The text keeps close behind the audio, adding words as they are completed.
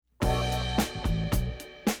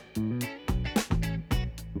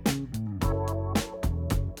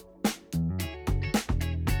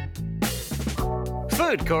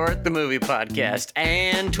Food Court, the movie podcast,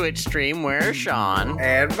 and Twitch stream where Sean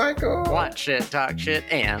and Michael watch shit, talk shit,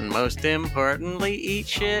 and most importantly, eat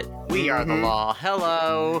shit. We are the law.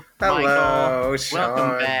 Hello, Michael. Sean.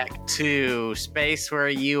 Welcome back to space where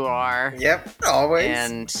you are. Yep, always.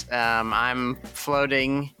 And I'm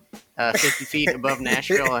floating 50 feet above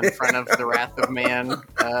Nashville in front of the Wrath of Man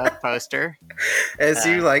poster. As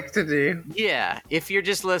you like to do. Yeah, if you're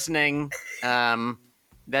just listening,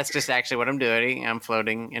 that's just actually what I'm doing. I'm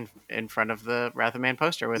floating in front of the Wrath of Man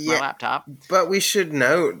poster with my laptop. But we should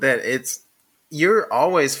note that you're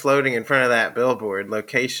always floating in front of that billboard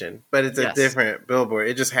location, but it's a different billboard.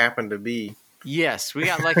 It just happened to be. Yes, we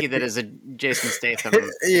got lucky that it's a Jason Statham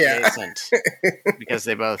adjacent because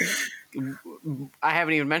they both. I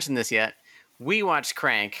haven't even mentioned this yet. We watched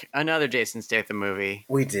Crank, another Jason Statham movie.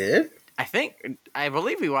 We did? I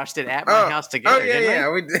believe we watched it at my house together. Oh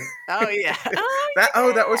yeah, we did. Oh yeah.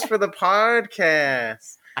 That was for the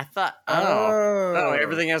podcast. I thought,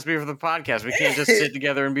 everything has to be for the podcast. We can't just sit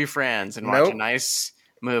together and be friends and watch a nice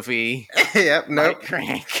movie. Yep, nope. Like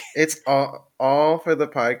Crank. It's all for the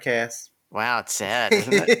podcast. Wow, it's sad,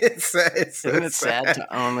 isn't it? Isn't it sad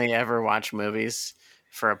to only ever watch movies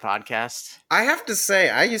for a podcast? I have to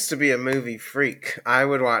say, I used to be a movie freak. I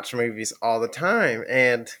would watch movies all the time,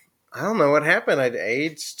 and I don't know what happened. I'd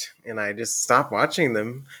aged, and I just stopped watching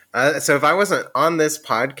them. So if I wasn't on this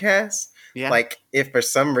podcast, like if for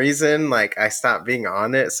some reason like I stopped being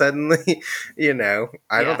on it suddenly,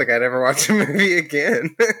 I don't think I'd ever watch a movie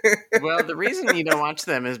again. Well, the reason you don't watch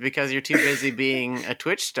them is because you're too busy being a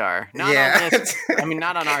Twitch star. Not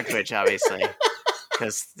on our Twitch, obviously,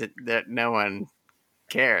 because no one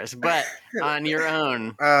cares. But on your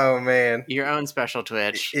own. Oh man, your own special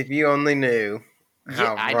Twitch. If you only knew.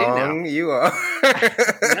 How wrong you are.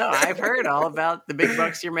 No, I've heard all about the big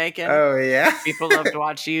bucks you're making. Oh, yeah? People love to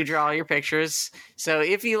watch you draw your pictures. So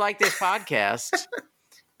if you like this podcast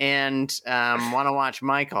and want to watch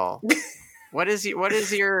Michael, what is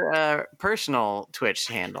your personal Twitch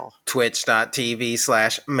handle?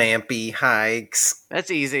 Twitch.tv/Mampy Hikes.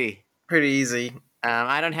 That's easy. Pretty easy.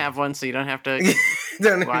 I don't have one, so you don't have to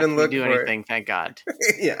don't watch even me look do for anything, thank God.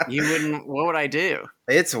 Yeah. You wouldn't. What would I do?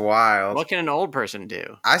 It's wild. What can an old person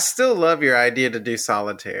do? I still love your idea to do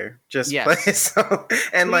solitaire. Just play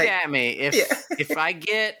and tweet at me if I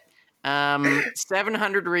get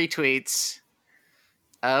 700 retweets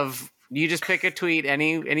of you just pick a tweet,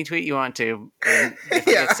 any tweet you want to. And if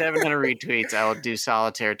I get 700 retweets, I will do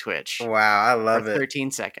solitaire Twitch. Wow, I love it.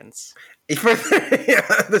 13 seconds.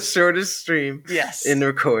 The shortest stream in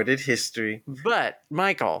recorded history. But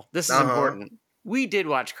Michael, this is important. We did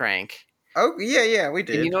watch Crank. Oh yeah, we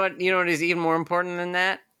did. And you know what is even more important than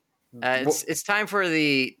that? It's time for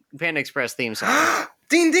the Panda Express theme song.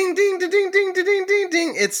 Ding ding ding ding ding ding ding ding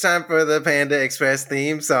ding! It's time for the Panda Express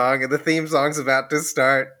theme song, and the theme song's about to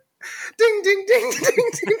start. Ding ding ding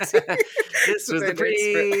ding ding ding! This was the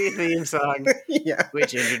pre-theme song,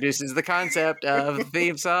 which introduces the concept of the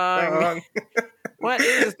theme song. What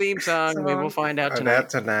is the theme song? We will find out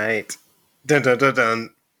tonight. Dun dun dun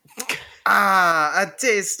dun. A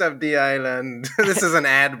taste of the island. This is an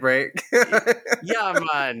ad break. Yeah,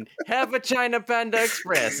 man. Have a China Panda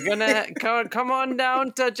Express. Gonna come on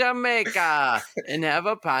down to Jamaica and have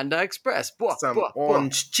a Panda Express. Some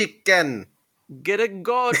orange chicken. Get a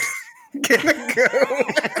goat. Get a goat.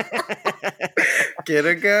 Get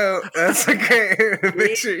a goat. That's a great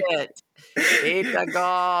picture. Eat a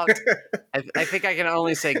goat. I think I can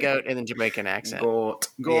only say goat in the Jamaican accent. Goat.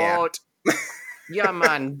 Yeah,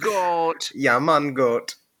 man, goat. Yeah, man,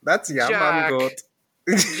 goat. That's man, goat.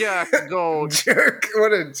 Jerk, goat. Jerk.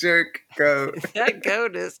 What a jerk goat. That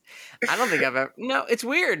goat is... I don't think I've ever... No, it's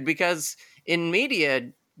weird because in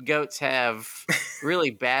media... goats have really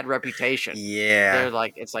bad reputation. Yeah. They're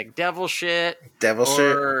like, it's like devil shit.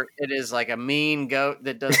 Or it is like a mean goat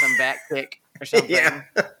that does some back kick or something. Yeah.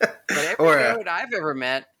 But every goat I've ever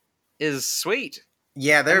met is sweet.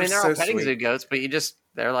 Yeah, they're so all petting sweet. zoo goats, but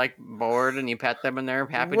they're like bored and you pet them and they're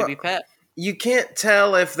happy to be pet. You can't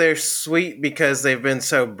tell if they're sweet because they've been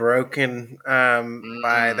so broken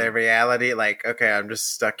by their reality. Like, okay, I'm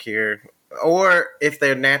just stuck here. Or if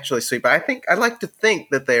they're naturally sweet. But I like to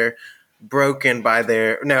think that they're broken by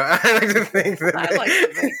their... No, I like to think that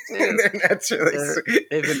they're naturally sweet.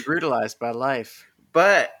 They've been brutalized by life.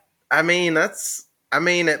 But, at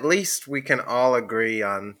least we can all agree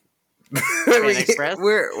on...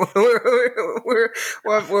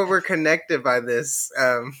 we're connected by this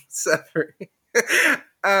suffering.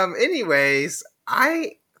 Anyways,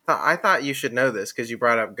 I thought you should know this because you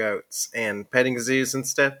brought up goats and petting zoos and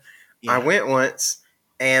stuff. Yeah. I went once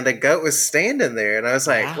and a goat was standing there and I was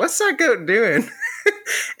like, what's that goat doing?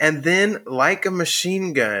 and then, like a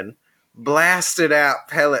machine gun, blasted out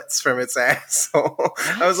pellets from its asshole.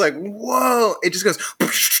 I was like, whoa. It just goes,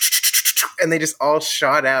 and they just all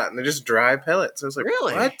shot out, and they're just dry pellets. I was like,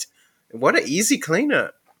 really? What? What an easy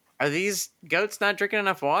cleanup. Are these goats not drinking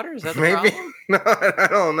enough water? Is that the Maybe. problem? No, I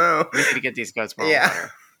don't know. We need to get these goats more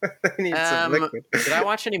water. They need some liquid. Did I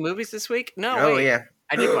watch any movies this week? No. Oh, wait. yeah.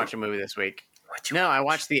 I did watch a movie this week. I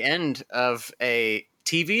watched the end of a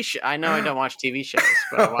TV show. I know I don't watch TV shows,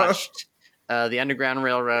 but I watched the Underground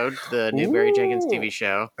Railroad, the new Barry Jenkins TV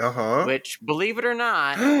show, which, believe it or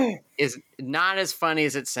not, is not as funny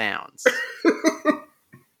as it sounds.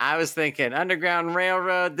 I was thinking, Underground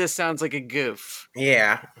Railroad, this sounds like a goof.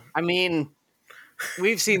 Yeah. I mean,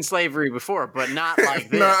 we've seen slavery before, but not like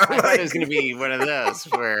this. I thought it was going to be one of those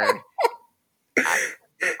where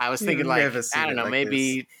I was thinking, like, I don't know, like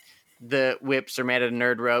maybe the whips are made of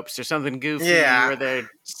nerd ropes or something goofy where they're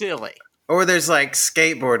silly. Or there's like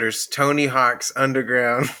skateboarders, Tony Hawk's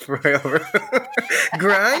Underground Railroad.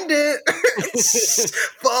 Grind it.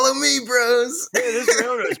 Follow me, bros. Hey, this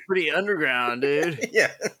railroad is pretty underground, dude.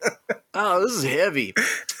 Yeah. Oh, this is heavy.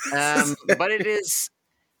 But it is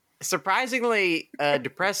surprisingly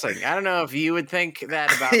depressing. I don't know if you would think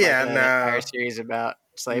that about an entire series about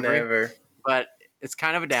slavery. Never. But it's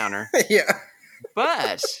kind of a downer. Yeah.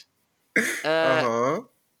 But I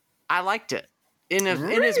liked it. In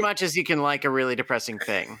as much as you can like a really depressing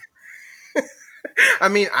thing. I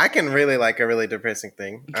mean, I can really like a really depressing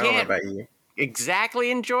thing. I don't know about you.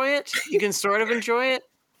 Exactly enjoy it. You can sort of enjoy it.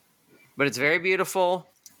 But it's very beautiful.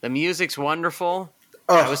 The music's wonderful.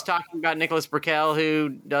 Oh. I was talking about Nicholas Burkell, who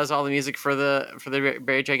does all the music for the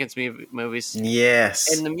Barry Jenkins movies.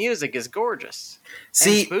 Yes. And the music is gorgeous.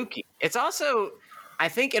 See, and spooky. It's also, I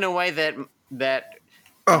think, in a way that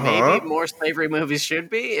maybe more slavery movies should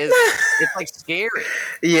be. It's like scary.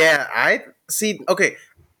 Yeah, I see. Okay,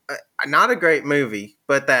 not a great movie,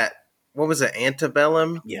 but what was it,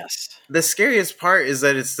 Antebellum? Yes. The scariest part is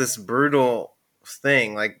that it's this brutal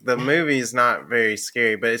thing. Like, the movie is not very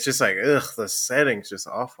scary, but it's just like, ugh, the setting's just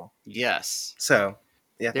awful. Yes. So,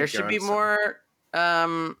 yeah, there should be more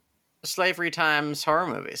slavery times horror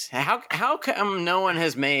movies. How come no one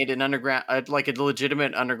has made an underground, like a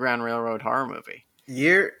legitimate Underground Railroad horror movie?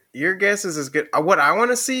 Your guess is as good. What I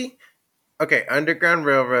want to see, okay, Underground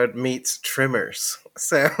Railroad meets Tremors.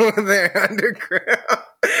 So they're underground.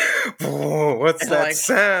 Whoa, what's that like,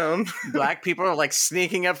 sound? Black people are like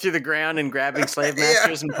sneaking up through the ground and grabbing slave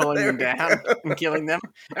masters and pulling them down and killing them.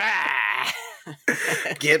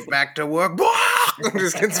 Get back to work.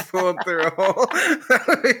 Just gets pulled through a hole. That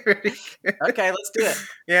would be pretty good. Okay, let's do it.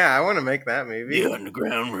 Yeah, I want to make that movie. The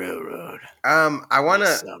Underground Railroad.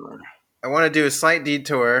 I want to do a slight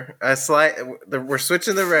detour. We're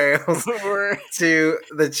switching the rails to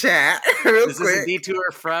the chat real quick. This is a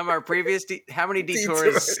detour from our previous. How many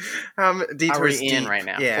detours? Detours are we in right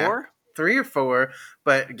now? Yeah, 4? 3 or 4.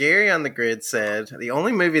 But Gary on the Grid said the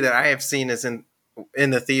only movie that I have seen is in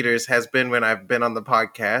the theaters has been when I've been on the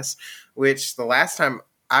podcast. Which the last time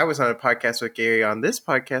I was on a podcast with Gary on this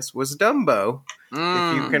podcast was Dumbo,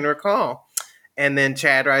 if you can recall. And then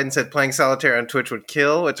Chad Ryden said playing solitaire on Twitch would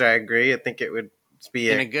kill, which I agree. I think it would be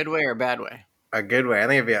in a good way or a bad way. A good way. I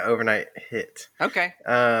think it'd be an overnight hit. Okay.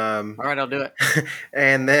 All right, I'll do it.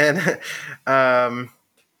 And then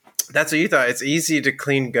that's what you thought. It's easy to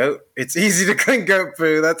clean goat. It's easy to clean goat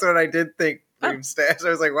poo. That's what I did think. Stash. I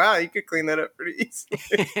was like, wow, you could clean that up pretty easily.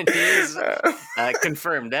 It is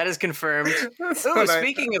confirmed. That is confirmed. Ooh,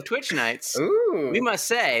 speaking of Twitch nights, we must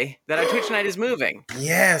say that our Twitch night is moving.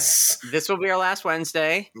 Yes. This will be our last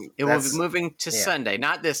Wednesday. It will be moving to Sunday,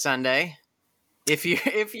 not this Sunday. If you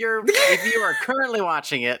are currently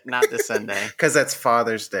watching it, not this Sunday. Because that's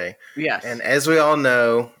Father's Day. Yes. And as we all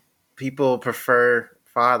know, people prefer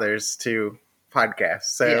fathers to podcasts.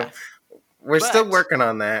 So we're still working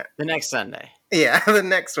on that. The next Sunday. Yeah, the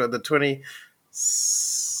next one, the 27th.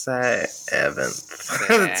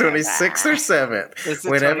 The 26th or 7th.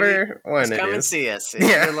 Whatever one it is. Come and see us. If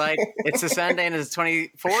you're like, it's a Sunday and it's the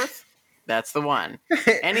 24th, that's the one.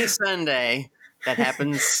 Any Sunday that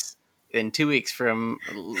happens in 2 weeks from,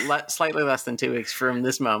 slightly less than 2 weeks from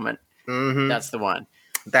this moment, that's the one.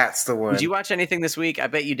 That's the one. Did you watch anything this week? I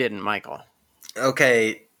bet you didn't, Michael.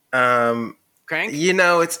 Okay, Crank? You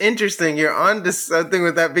know, it's interesting. You're on to something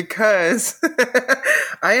with that because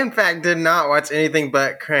I, in fact, did not watch anything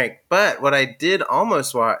but Crank. But what I did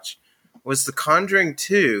almost watch was The Conjuring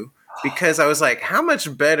 2 because I was like, how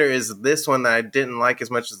much better is this one that I didn't like as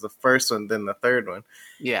much as the first one than the third one?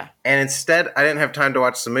 Yeah. And instead, I didn't have time to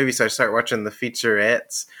watch the movie, so I started watching the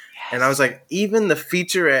featurettes. Yes. And I was like, even the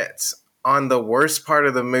featurettes on the worst part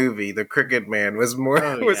of the movie, the Crooked Man, was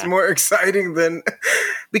more exciting than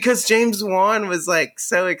because James Wan was like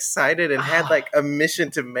so excited and had like a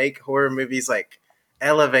mission to make horror movies like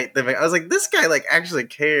elevate them. I was like, this guy like actually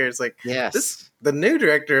cares. Like, the new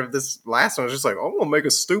director of this last one was just like, I'm gonna make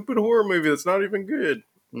a stupid horror movie that's not even good.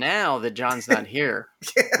 Now that John's not here,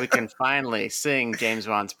 we can finally sing James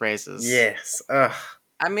Wan's praises. Yes. Ugh.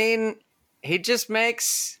 I mean, he just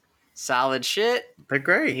makes solid shit. They're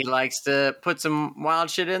great. He likes to put some wild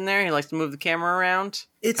shit in there. He likes to move the camera around.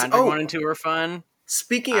 Conjuring 1 and 2 are fun.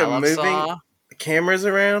 Speaking of moving cameras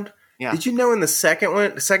around, did you know in the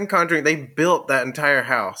second Conjuring, they built that entire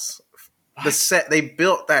house? What? They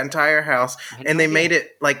built that entire house and they made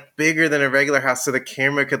it like bigger than a regular house so the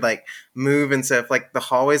camera could like move and stuff. Like the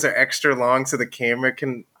hallways are extra long so the camera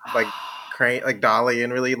can like crane, like dolly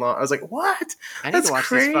in really long. I was like, what? I need to watch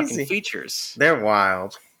these fucking features. They're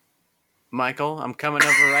wild. Michael, I'm coming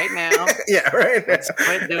over right now. Yeah, right now. Let's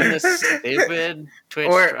quit doing this stupid Twitch.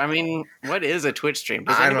 I mean, what is a Twitch stream?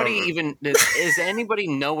 Does anybody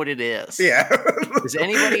know what it is? Yeah. Is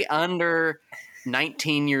anybody under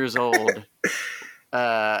 19 years old?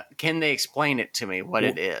 Can they explain it to me what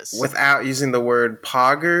it is? Without using the word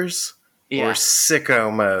poggers or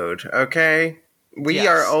sicko mode, okay? We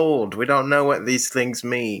are old. We don't know what these things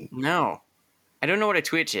mean. No. I don't know what a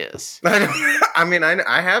Twitch is. I mean,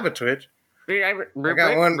 I have a Twitch. I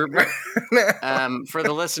got one. For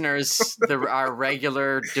the listeners, our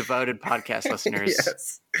regular devoted podcast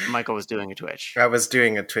listeners, Michael was doing a Twitch. I was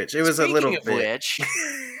doing a Twitch. It was a little bit. Which,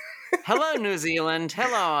 hello, New Zealand.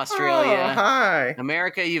 Hello, Australia. Oh, hi.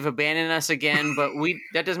 America, you've abandoned us again, but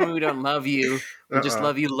that doesn't mean we don't love you. We just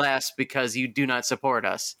love you less because you do not support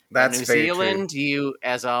us. That's New very Zealand, true. You,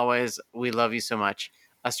 as always, we love you so much.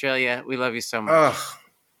 Australia, we love you so much. Oh,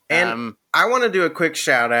 and I want to do a quick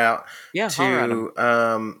shout out to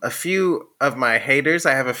a few of my haters.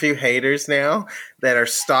 I have a few haters now that are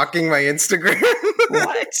stalking my Instagram.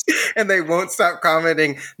 What? And they won't stop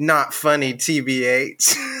commenting, not funny,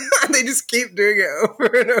 TBH. They just keep doing it over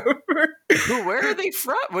and over. Where are they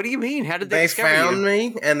from? What do you mean? How did they discover found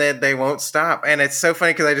me, and they won't stop. And it's so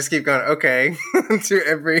funny because I just keep going, okay, to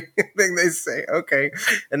everything they say, okay.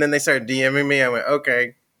 And then they started DMing me. I went,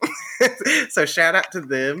 okay. So shout out to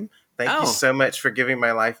them. Thank you so much for giving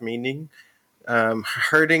my life meaning.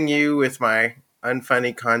 Hurting you with my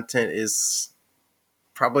unfunny content is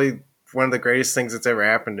probably one of the greatest things that's ever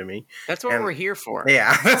happened to me. That's what we're here for.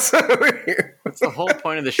 Yeah, that's what we're here for. That's the whole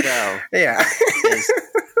point of the show. Yeah. Is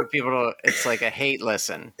for people to, it's like a hate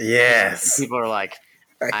listen. Yes. People are like,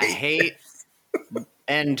 I hate,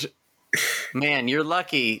 and man, you're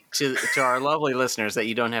lucky to our lovely listeners that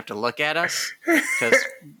you don't have to look at us, because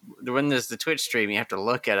when there's the Twitch stream, you have to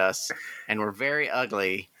look at us, and we're very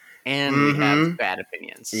ugly, and we have bad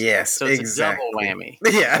opinions. Yes, so it's a double whammy.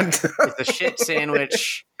 Yeah, it's a shit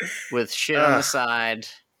sandwich with shit on the side.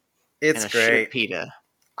 It's and a great shit pita.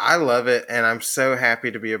 I love it, and I'm so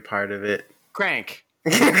happy to be a part of it. Crank.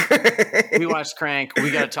 We watched Crank.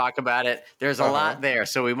 We got to talk about it. There's a lot there,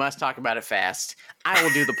 so we must talk about it fast. I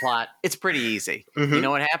will do the plot. It's pretty easy. You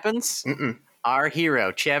know what happens? Our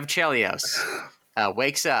hero, Chev Chelios,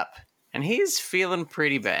 wakes up, and he's feeling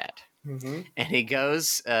pretty bad. And he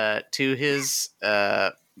goes to his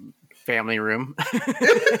family room,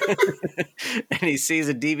 and he sees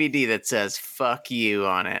a DVD that says "fuck you"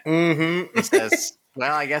 on it. He says,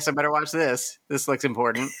 well, I guess I better watch this. This looks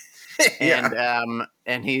important.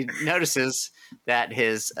 And he notices that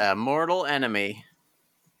his mortal enemy,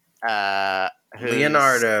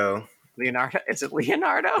 Leonardo. Is it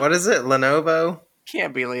Leonardo? What is it? Lenovo?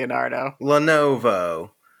 Can't be Leonardo.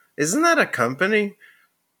 Lenovo. Isn't that a company?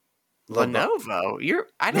 Lenovo?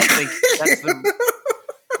 I don't think that's the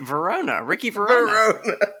Verona. Ricky Verona.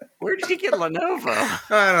 Where did he get Lenovo?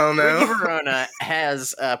 I don't know. Ricky Verona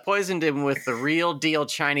has poisoned him with the real deal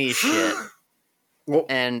Chinese shit.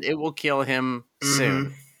 And it will kill him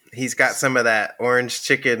soon. He's got some of that orange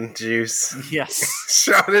chicken juice. Yes.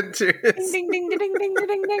 Shot into his... Ding, ding, ding, ding, ding,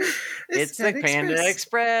 ding, ding. It's the Panda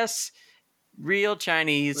Express. Real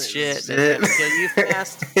Chinese shit that's going to kill you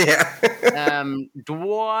fast. Yeah.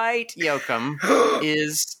 Dwight Yoakam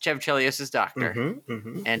is Chev Chelios' doctor.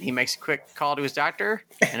 And he makes a quick call to his doctor.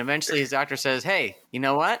 And eventually his doctor says, hey, you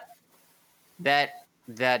know what?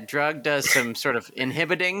 That drug does some sort of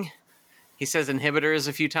inhibiting. He says inhibitors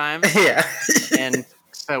a few times. Yeah. And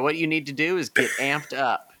so what you need to do is get amped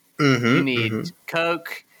up. You need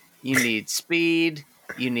Coke. You need speed.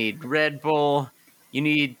 You need Red Bull. You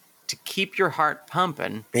need to keep your heart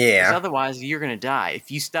pumping. Yeah. Because otherwise you're going to die. If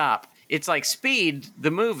you stop, it's like Speed, the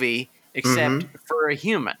movie, except for a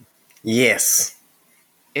human. Yes.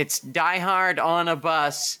 It's Die Hard on a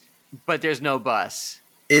bus, but there's no bus.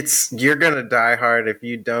 You're gonna die hard if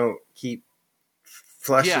you don't keep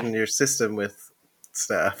flushing your system with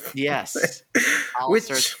stuff. Yes. All Which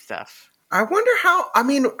sorts of stuff. I wonder how. I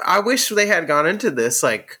mean, I wish they had gone into this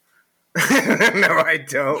like. No, I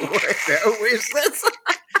don't. I don't wish this.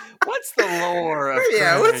 What's the lore of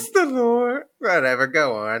what's the lore? Whatever,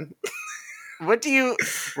 go on. What do you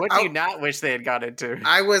not wish they had got into?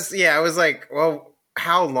 I was like, well,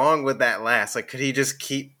 how long would that last? Like, could he just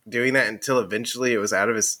keep doing that until eventually it was out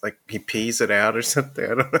of his, like, he pees it out or something? I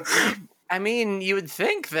don't know. I mean, you would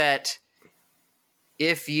think that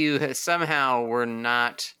if you somehow were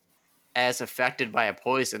not as affected by a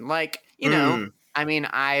poison, like, you know, I mean,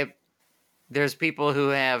 there's people who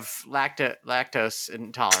have lactose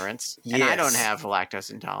intolerance, and I don't have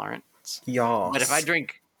lactose intolerance. Y'all. But if I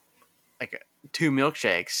drink like 2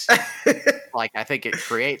 milkshakes, like I think it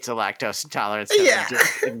creates a lactose intolerance.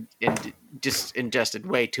 Just ingested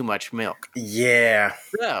way too much milk. Yeah.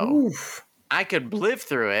 So I could live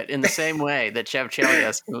through it in the same way that Chev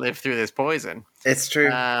Chelios can live through this poison. It's true.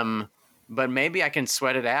 But maybe I can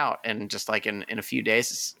sweat it out, and just like in a few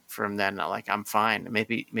days from then, like I'm fine.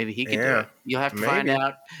 Maybe he can do it. You'll have to find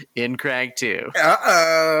out in Crank 2.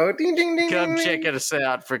 Uh-oh. Ding, ding, ding. Come check us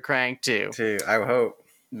out for Crank 2. I hope.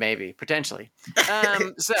 Maybe, potentially.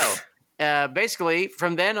 Basically,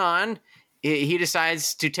 from then on, he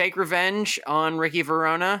decides to take revenge on Ricky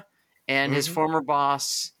Verona and his former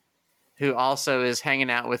boss, who also is hanging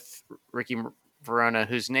out with Ricky Verona,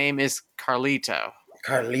 whose name is Carlito.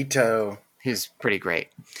 Who's pretty great.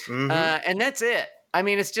 And that's it. I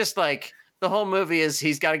mean, it's just like the whole movie is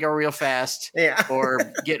he's got to go real fast or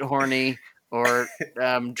get horny or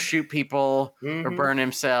shoot people or burn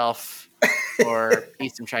himself or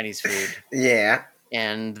eat some Chinese food. Yeah.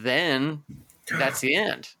 And then that's the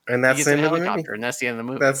end. And that's the end of the movie. And that's the end of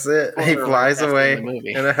the movie. That's it. He flies away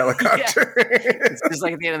in a helicopter. It's just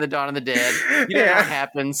like at the end of the Dawn of the Dead. You know what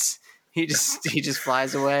happens? He just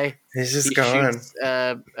flies away. He's just gone. Shoots,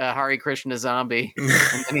 Hare Krishna zombie, and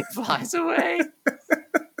then he flies away.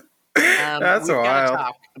 That's we've wild. Got to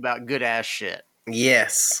talk about good ass shit.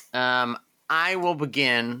 Yes. I will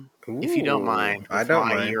begin, if you don't mind. I don't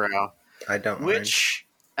my mind. Hero, I don't mind. Which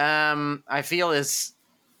I feel is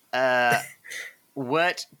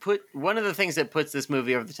one of the things that puts this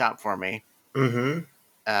movie over the top for me.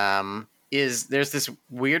 Is there's this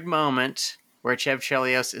weird moment where Chev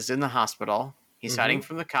Chelios is in the hospital. He's hiding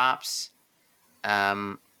from the cops.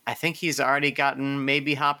 I think he's already gotten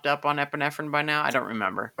maybe hopped up on epinephrine by now. I don't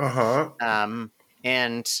remember.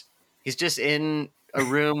 And he's just in a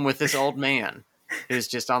room with this old man who's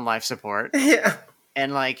just on life support. Yeah.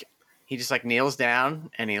 And like he just like kneels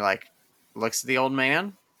down and he like looks at the old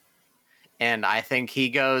man. And I think he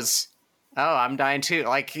goes, "Oh, I'm dying too."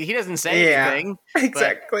 Like he doesn't say anything.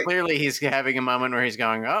 Exactly. But clearly he's having a moment where he's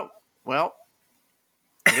going, "Oh, well,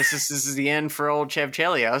 I guess this is the end for old Chev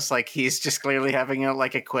Chelios." Like he's just clearly having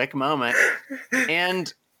a quick moment.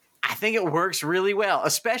 And I think it works really well,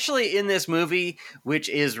 especially in this movie, which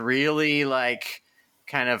is really like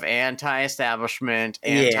kind of anti-establishment,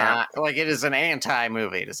 like it is an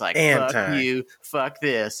anti-movie. It's like fuck you, fuck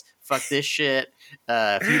this shit.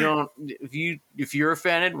 If you're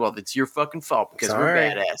offended, well, it's your fucking fault because we're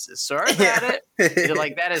badasses. Sorry about it.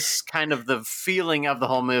 Like that is kind of the feeling of the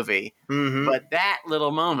whole movie. But that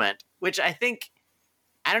little moment, which I think,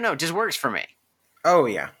 I don't know, just works for me. Oh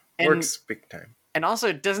yeah, works big time. And also,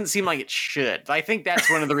 it doesn't seem like it should. I think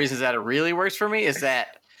that's one of the reasons that it really works for me is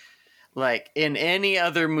that, like, in any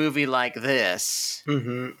other movie like this,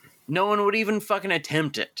 no one would even fucking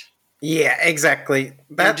attempt it. Yeah, exactly.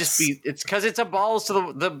 It's because it's a balls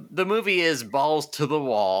to the movie is balls to the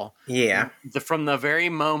wall. Yeah. From the very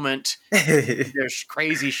moment there's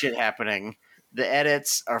crazy shit happening, the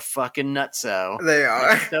edits are fucking nutso. They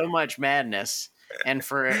are. There's so much madness. And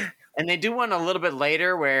they do one a little bit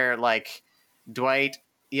later where, like, Dwight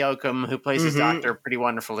Yoakam, who plays his doctor pretty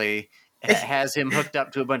wonderfully, has him hooked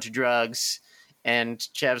up to a bunch of drugs, and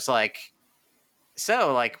Chev's like,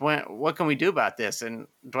 "So, like, what can we do about this?" And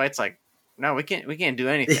Dwight's like, "No, we can't do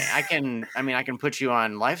anything. I can put you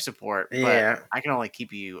on life support, but I can only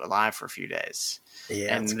keep you alive for a few days."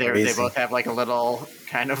 Yeah, and they both have like a little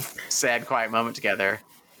kind of sad, quiet moment together.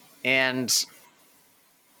 And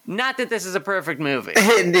not that this is a perfect movie,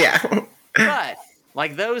 but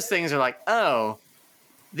like those things are like, oh,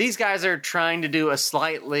 these guys are trying to do a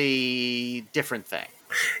slightly different thing.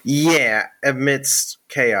 Yeah, amidst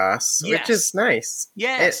chaos, which is nice.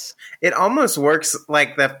 Yes. It almost works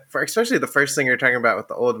like especially the first thing you're talking about with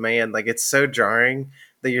the old man. Like, it's so jarring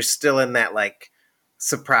that you're still in that, like,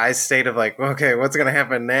 surprise state of like, okay, what's gonna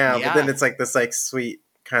happen now? Yeah. But then it's like this like sweet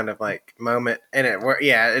kind of like moment, and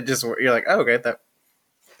it just you're like, oh, okay, that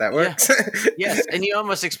works. Yes, and you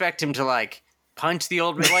almost expect him to like punch the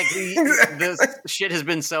old man. Like this shit has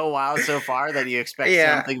been so wild so far that you expect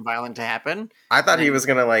something violent to happen. I thought he was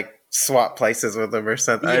gonna like swap places with him or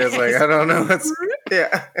something. I was like, I don't know what's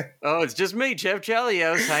Oh, it's just me, Jeff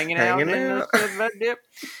Chelios, hanging out.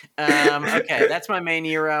 Okay, that's my main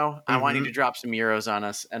Euro. I want you to drop some Euros on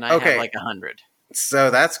us, and I have like 100. So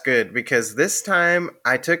that's good because this time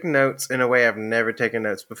I took notes in a way I've never taken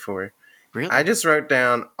notes before. Really? I just wrote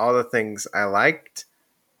down all the things I liked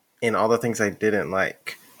and all the things I didn't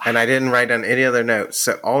like. Wow. And I didn't write down any other notes.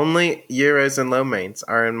 So only Euros and low mains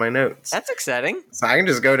are in my notes. That's exciting. So I can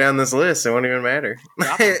just go down this list. It won't even matter.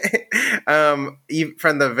 From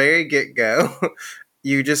the very get-go,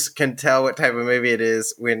 you just can tell what type of movie it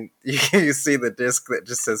is when you see the disc that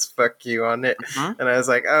just says "fuck you" on it. And I was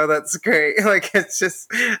like, oh, that's great. Like, it's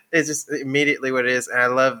just immediately what it is. And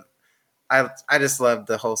I just love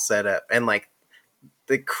the whole setup and like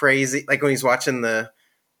the crazy, like when he's watching the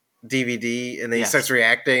DVD and then he starts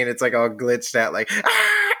reacting and it's like all glitched out, like,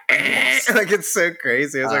 like it's so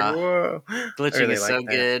crazy. I was like, whoa. Glitching really is so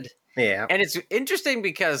good. Yeah. And it's interesting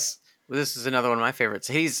because this is another one of my favorites.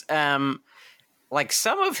 He's, like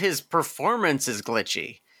some of his performance is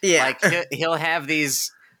glitchy. Yeah. Like he'll have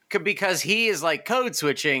these, because he is like code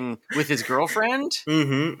switching with his girlfriend,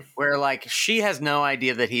 where like she has no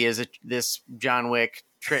idea that he is this John Wick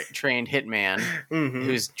trained hitman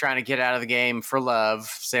who's trying to get out of the game for love.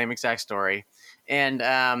 Same exact story.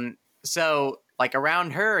 And so like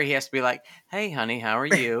around her, he has to be like, "Hey, honey, how are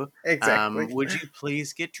you? Exactly. Would you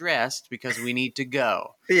please get dressed because we need to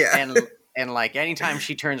go?" Yeah. And like anytime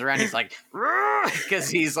she turns around, he's like, because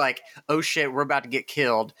he's like, "Oh shit, we're about to get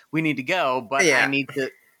killed. We need to go, but I need to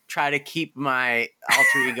try to keep my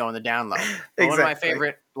alter ego on the down low." Exactly. One of my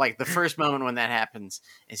favorite, like the first moment when that happens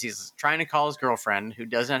is he's trying to call his girlfriend who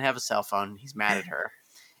does not have a cell phone. He's mad at her.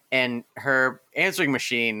 And her answering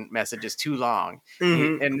machine message is too long.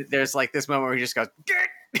 And there's like this moment where he just goes,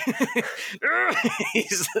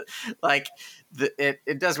 he's like,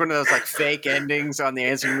 it does one of those like fake endings on the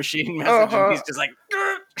answering machine message. And he's just like,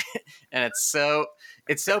 and it's so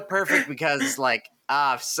perfect because like,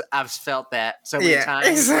 I've felt that so many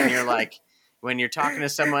times when you're like, when you're talking to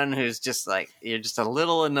someone who's just like, you're just a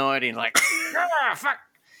little annoyed and you're like, fuck.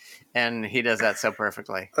 And he does that so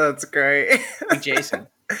perfectly. That's great. Jason.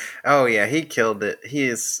 Oh yeah, he killed it.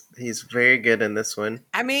 He's very good in this one.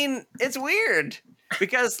 I mean, it's weird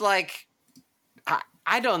because like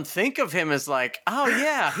I don't think of him as like, oh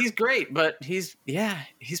yeah, he's great, but he's pretty great.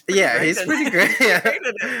 He's pretty great.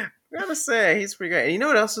 I gotta say, he's pretty great. And you know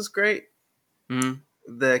what else is great?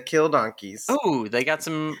 The Kill Donkeys. Oh, they got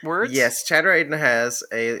some words? Yes, Chad Radin has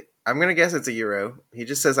I'm going to guess it's a Euro. He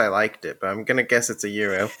just says I liked it, but I'm going to guess it's a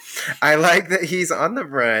Euro. I like that he's on the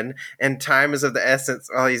run and time is of the essence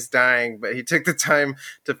while he's dying, but he took the time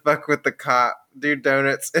to fuck with the cop, do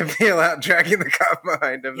donuts, and peel out dragging the cop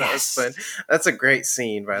behind him. Yes. That was fun. That's a great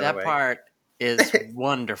scene, by the way. That part is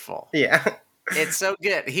wonderful. Yeah. It's so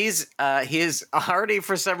good. He's already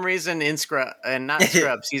for some reason in not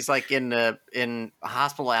scrubs. He's like in a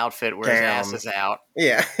hospital outfit where his ass is out.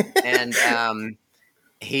 Yeah. And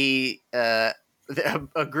a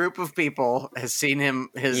group of people has seen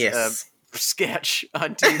his sketch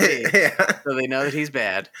on TV, so they know that he's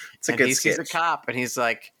bad. It's a good he sees a cop, and he's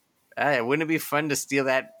like, "Hey, wouldn't it be fun to steal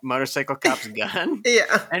that motorcycle cop's gun?"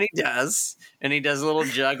 Yeah, and he does a little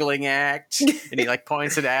juggling act, and he like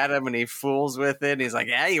points it at him, and he fools with it. And he's like,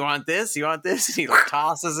 "Yeah, you want this? You want this?" And he like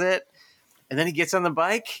tosses it, and then he gets on the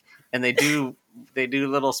bike, and they do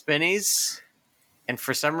little spinnies. And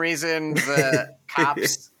for some reason, the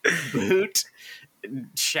cop's boot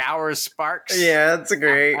showers sparks. Yeah, that's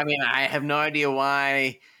great. I mean, I have no idea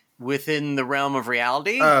why within the realm of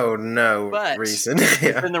reality. Oh, no reason.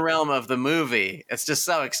 Within the realm of the movie, it's just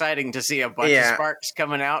so exciting to see a bunch of sparks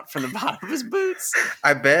coming out from the bottom of his boots.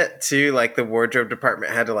 I bet, too, like the wardrobe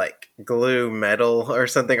department had to like glue metal or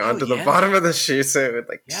something onto the bottom of the shoe so it would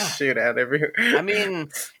like shoot out everywhere. I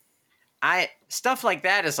mean, stuff like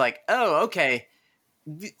that is like, oh, okay.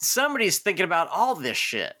 Somebody's thinking about all this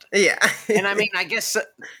shit. Yeah. And I mean, I guess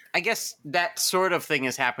that sort of thing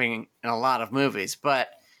is happening in a lot of movies, but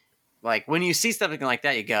like when you see something like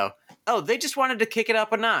that, you go, oh, they just wanted to kick it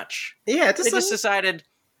up a notch. Yeah. They just decided,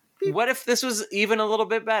 what if this was even a little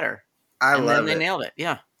bit better? And then they nailed it.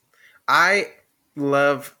 Yeah. I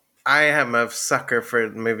am a sucker for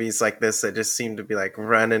movies like this that just seem to be like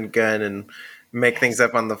run and gun and make things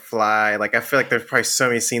up on the fly. Like, I feel like there's probably so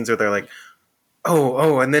many scenes where they're like,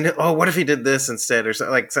 and then what if he did this instead or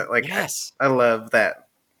something like Yes. I love that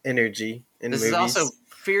energy in This movies. is also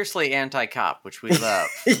fiercely anti-cop, which we love.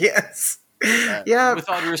 Yes. Yeah. With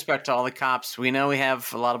all due respect to all the cops, we know we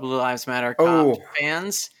have a lot of Blue Lives Matter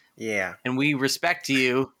fans. Yeah. And we respect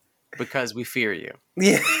you because we fear you.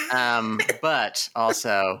 Yeah. But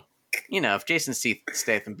also, if Jason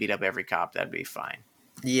Statham beat up every cop, that'd be fine.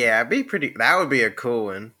 Yeah, that would be a cool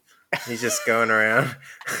one. He's just going around,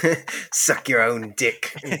 suck your own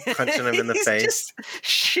dick, and punching him in the face.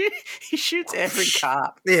 He shoots every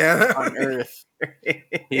cop on Earth.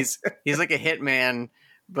 He's like a hitman,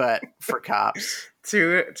 but for cops.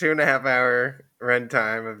 2.5 hour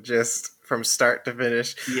runtime of just from start to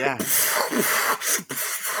finish. Yeah.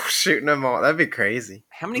 Shooting them all. That'd be crazy.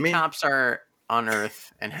 How many cops are on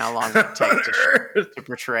Earth, and how long would it take to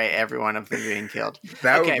portray every one of them being killed?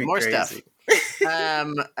 That would be more crazy. Stuff.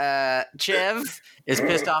 Chev is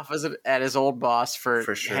pissed off at his old boss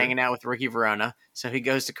for sure. hanging out with Ricky Verona, so he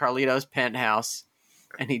goes to Carlito's penthouse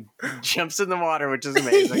and he jumps in the water, which is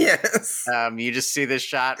amazing. Yes. You just see this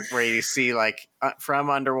shot where you see from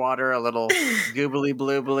underwater a little goobly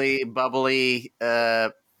bloobly bubbly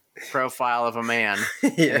profile of a man,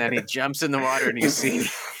 and then he jumps in the water and you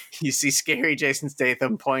see scary Jason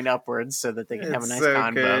Statham point upwards so that they can have a nice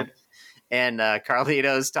convo. Good. And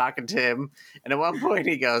Carlito's talking to him, and at one point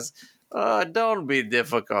he goes, "Oh, don't be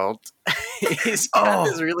difficult." He's got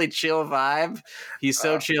this really chill vibe. He's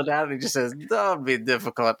so chilled out, and he just says, "Don't be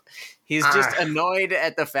difficult." He's just annoyed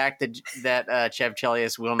at the fact that Chev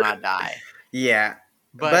Chelios will not die. Yeah,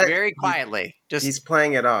 but very quietly, he's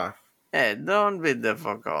playing it off. Hey, don't be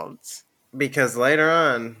difficult. Because later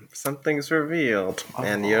on, something's revealed,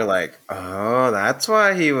 and you're like, "Oh, that's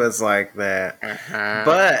why he was like that." Uh-huh.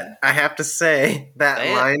 But I have to say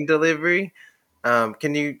that line delivery.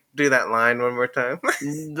 Can you do that line one more time?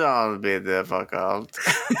 Don't be difficult.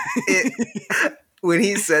 When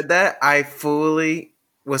he said that, I fully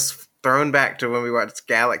was thrown back to when we watched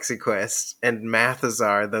Galaxy Quest and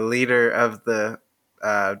Mathazar, the leader of the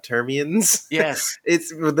Termians. Yes.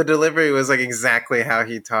 The delivery was like exactly how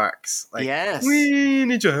he talks. Like, yes. We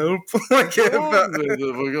need your help.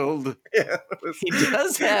 Difficult. Yeah, he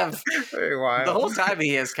does have very wild. The whole time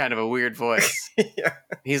he has kind of a weird voice. Yeah.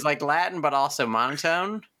 He's like Latin but also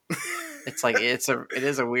monotone. It's like it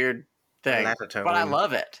is a weird thing. Latatone. But I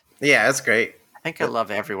love it. Yeah, that's great. I think I love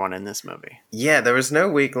everyone in this movie. Yeah, there was no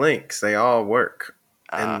weak links. They all work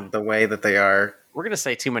in the way that they are. We're going to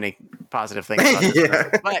say too many positive things about this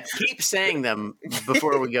movie, but keep saying them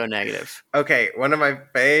before we go negative. Okay, one of my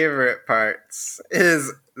favorite parts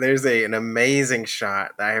is there's an amazing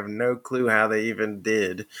shot that I have no clue how they even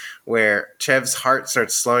did, where Chev's heart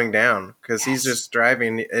starts slowing down because he's just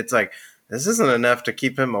driving. It's like, this isn't enough to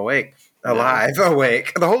keep him awake.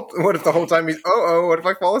 Awake. What if the whole time he's what if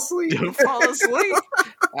I fall asleep? Don't fall asleep.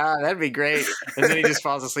 That'd be great. And then he just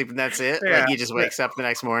falls asleep and that's it. Yeah. Like he just wakes up the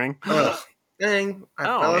next morning. Dang, I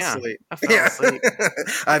fell asleep. I fell asleep.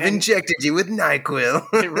 I've injected you with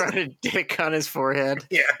NyQuil. He wrote a dick on his forehead.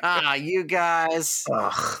 Yeah. You guys.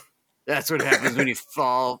 Ugh. That's what happens when you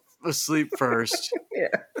fall asleep first.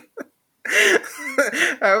 Yeah.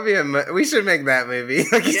 That would be we should make that movie.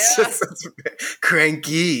 Like it's just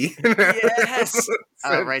cranky. Yes.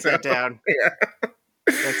 I'll write that down. Yeah.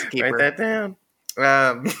 That's a keeper. Write that down.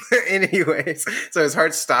 Anyways, so his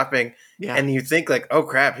heart's stopping, and you think like, oh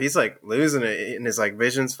crap, he's like losing it, and his like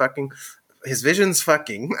vision's fucking.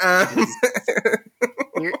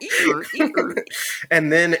 You're eager.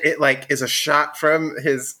 And then it like is a shot from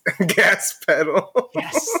his gas pedal.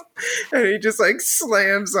 Yes. And he just like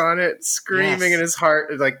slams on it, screaming, and his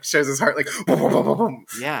heart, it like shows his heart like boom, boom, boom, boom, boom.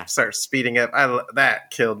 Yeah. Starts speeding up.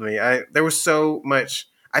 That killed me. There was so much,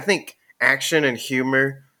 I think, action and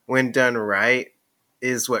humor when done right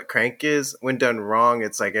is what Crank is. When done wrong,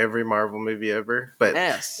 it's like every Marvel movie ever. But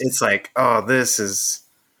it's like, oh, this is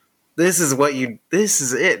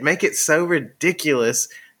it. Make it so ridiculous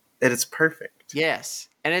that it's perfect. Yes.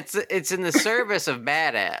 And it's in the service of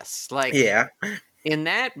badass. Like, in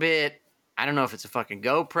that bit, I don't know if it's a fucking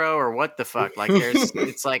GoPro or what the fuck. Like,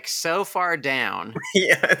 it's like so far down.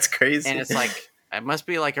 Yeah, it's crazy. And it's like, it must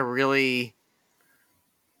be like a really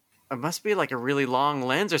long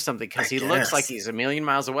lens or something because he looks like he's a million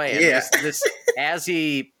miles away. And this as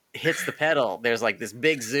he hits the pedal, there's like this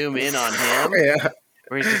big zoom in on him. Yeah.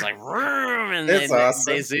 Where he's just like, vroom, and then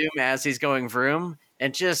they zoom as he's going vroom,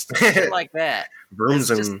 and just shit like that. Vroom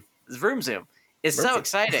zoom. Vroom zoom. It's so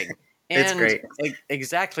exciting. It's And great.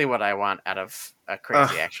 exactly what I want out of a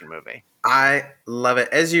crazy action movie. I love it.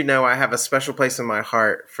 As you know, I have a special place in my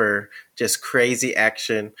heart for just crazy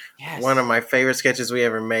action. Yes. One of my favorite sketches we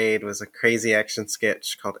ever made was a crazy action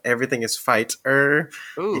sketch called Everything is Fighter.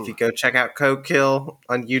 Ooh. If you go check out Code Kill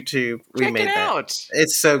on YouTube, we Check made it that. out.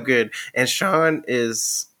 It's so good. And Sean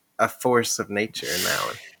is a force of nature in that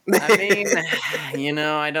one. I mean,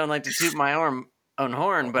 I don't like to toot my own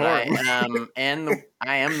horn, but I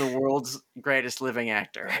am the world's greatest living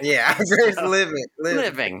actor. Yeah, So,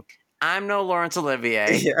 living. I'm no Laurence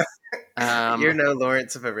Olivier. Yeah. You're no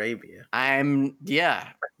Lawrence of Arabia. I'm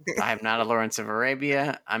not a Lawrence of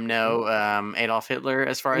Arabia. I'm no Adolf Hitler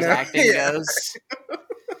as far as acting goes.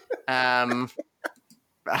 I'm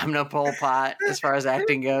no Pol Pot as far as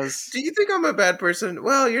acting goes. Do you think I'm a bad person?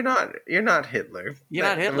 Well, you're not. You're not Hitler. You're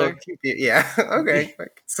not Hitler. Yeah. Okay.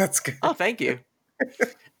 That's good. Oh, thank you.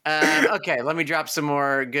 Okay, let me drop some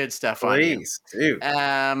more good stuff on you. Please do.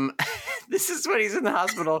 This is when he's in the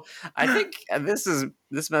hospital. I think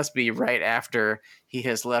this must be right after he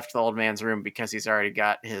has left the old man's room because he's already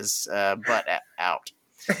got his butt out,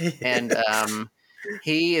 and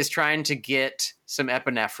he is trying to get some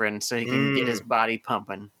epinephrine so he can get his body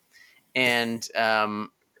pumping, and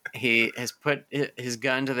he has put his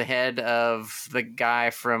gun to the head of the guy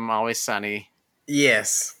from Always Sunny.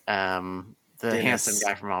 Yes. The handsome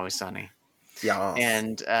guy from Always Sunny. Yeah.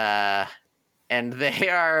 And they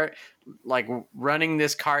are like running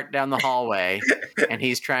this cart down the hallway, and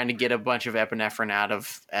he's trying to get a bunch of epinephrine out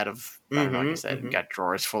of I don't know, like you said, got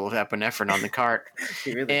drawers full of epinephrine on the cart.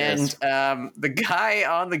 He really and the guy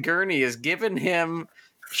on the gurney is giving him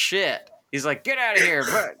shit. He's like, "Get out of here!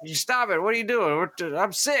 You stop it! What are you doing?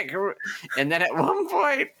 I'm sick!" And then at one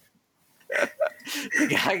point, the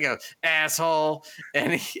guy goes, "Asshole,"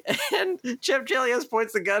 and Jeff Chelios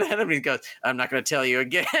points the gun at him and he goes, "I'm not going to tell you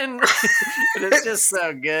again." And it's just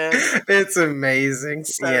so good. It's amazing.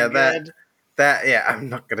 So good. That I'm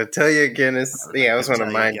not going to tell you again. It was one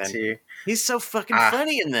of mine too. He's so fucking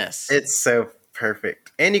funny in this. It's so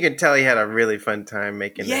perfect, and you can tell he had a really fun time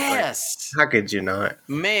making it. Yes. How could you not?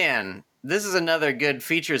 Man, this is another good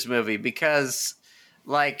features movie because,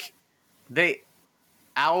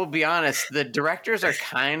 I will be honest, the directors are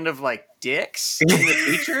kind of like dicks in the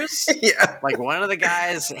features. Yeah. Like one of the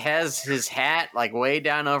guys has his hat like way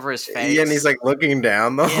down over his face. Yeah, and he's like looking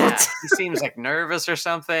down the whole time. He seems like nervous or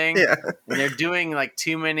something. Yeah. And they're doing like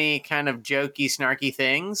too many kind of jokey, snarky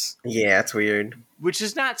things. Yeah, it's weird. Which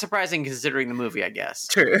is not surprising considering the movie, I guess.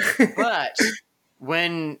 True. But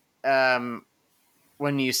when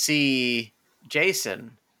you see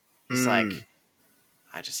Jason, he's like,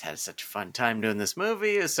 "I just had such a fun time doing this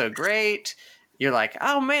movie. It's so great." You're like,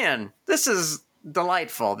 "Oh man, this is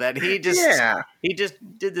delightful." That he just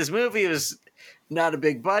did this movie. It was not a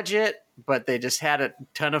big budget, but they just had a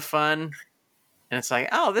ton of fun. And it's like,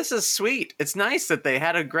 oh, this is sweet. It's nice that they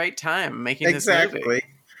had a great time making this movie. Exactly.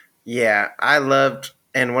 Yeah, I loved,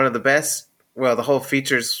 and one of the best. Well, the whole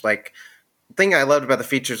features, like, the thing I loved about the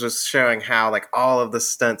features was showing how like all of the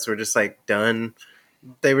stunts were just like done.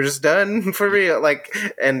 They were just done for real, like,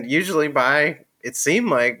 and usually by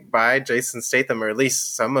Jason Statham, or at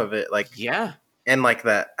least some of it, like, yeah. And like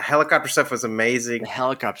the helicopter stuff was amazing. The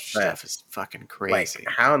helicopter stuff is fucking crazy.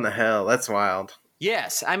 Like, how in the hell? That's wild.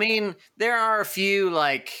 Yes, I mean there are a few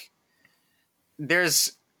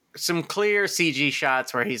there's some clear CG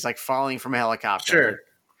shots where he's like falling from a helicopter,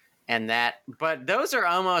 sure, but those are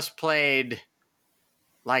almost played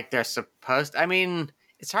like they're supposed. I mean,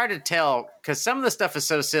 it's hard to tell because some of the stuff is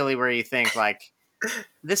so silly where you think like,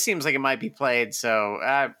 this seems like it might be played. So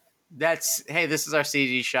this is our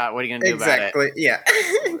CG shot. What are you going to do about it? Exactly. Yeah.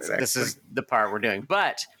 Exactly. This is the part we're doing.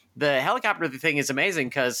 But the helicopter thing is amazing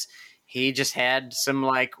because he just had some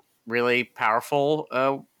like really powerful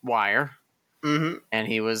wire, and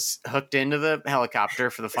he was hooked into the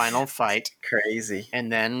helicopter for the final fight. Crazy.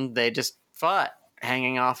 And then they just fought,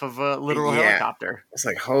 hanging off of a literal helicopter. It's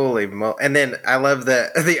like, holy mo! And then I love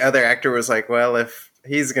that the other actor was like, well, if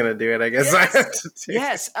he's going to do it, I guess I have to do it.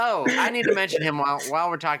 Yes. Oh, I need to mention him while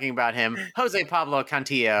we're talking about him. Jose Pablo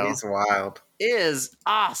Cantillo. He's wild. Is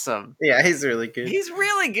awesome. Yeah, he's really good. He's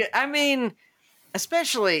really good. I mean,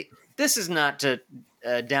 especially, this is not to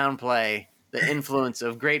downplay the influence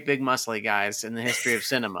of great big muscly guys in the history of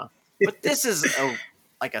cinema. But this is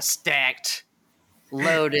a stacked,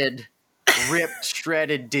 loaded, ripped,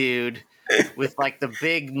 shredded dude with like the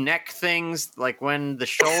big neck things, like when the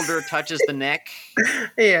shoulder touches the neck.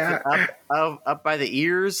 Yeah. Up by the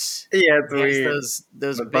ears. Yeah, it's weird.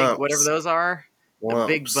 Those the big, bumps. whatever those are. Lumps. The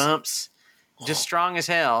big bumps. Just strong as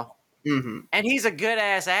hell. Mm-hmm. And he's a good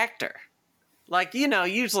ass actor. like,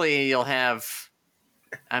 usually you'll have.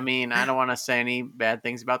 I mean, I don't want to say any bad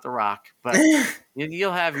things about The Rock, but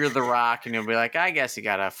you'll have your The Rock, and you'll be like, I guess you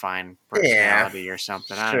got a fine personality or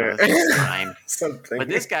something. I don't know, it's just fine. Something. But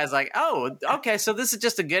this guy's like, oh, okay, so this is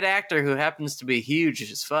just a good actor who happens to be huge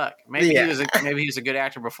as fuck. Maybe he was a good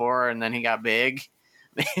actor before, and then he got big.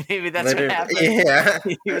 Maybe that's what happened. Yeah,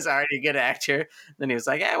 he was already a good actor. Then he was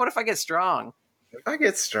like, hey, what if I get strong? If I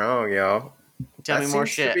get strong, y'all. Tell me more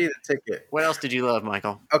shit. To be the ticket. What else did you love,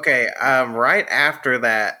 Michael? Okay, right after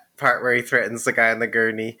that part where he threatens the guy in the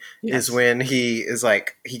gurney is when he is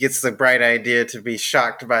like, he gets the bright idea to be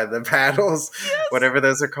shocked by the paddles, whatever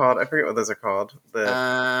those are called. I forget what those are called.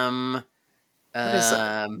 Isn't it?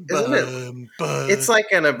 It's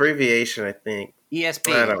like an abbreviation, I think.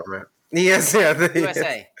 ESP. I don't remember. Yes, yeah,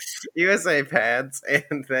 USA. USA pads,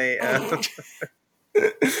 and they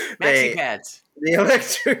Maxi pads. The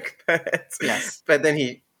electric pads. Yes. But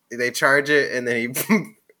then they charge it, and then he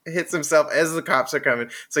hits himself as the cops are coming.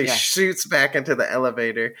 So he shoots back into the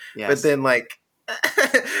elevator. Yes. But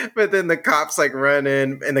then the cops like run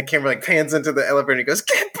in, and the camera like pans into the elevator, and he goes,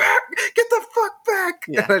 "Get back! Get the fuck back!"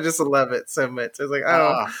 Yeah. And I just love it so much. I was like,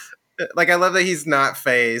 like I love that he's not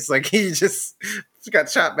phased. Like he just got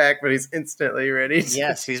shot back, but he's instantly ready.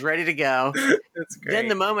 Yes, he's ready to go. That's great. Then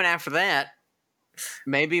the moment after that,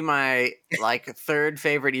 maybe my third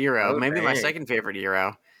favorite hero, my second favorite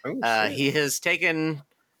hero. He has taken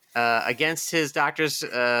against his doctor's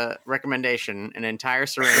recommendation an entire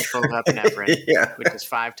syringe full of epinephrine, which is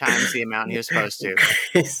 5 times the amount he was supposed to.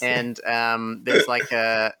 And there's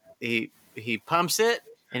he pumps it,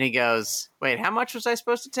 and he goes, "Wait, how much was I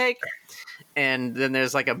supposed to take?" And then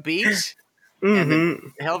there's like a beat.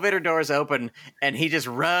 And the elevator doors open, and he just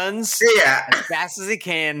runs as fast as he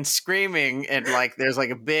can, screaming, and there's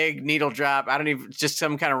a big needle drop. Just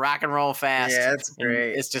some kind of rock and roll fast. Yeah, it's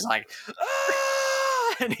great. And it's just like,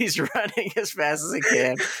 ah! And he's running as fast as he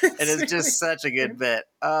can, and it's just such a good bit.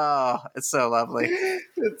 Oh, it's so lovely.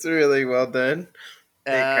 It's really well done.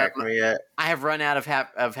 They crack me up. I have run out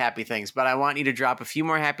of happy things, but I want you to drop a few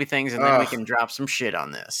more happy things, and then we can drop some shit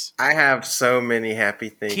on this. I have so many happy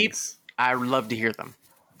things. I would love to hear them.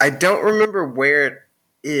 I don't remember where it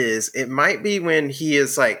is. It might be when he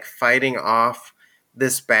is fighting off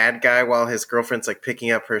this bad guy while his girlfriend's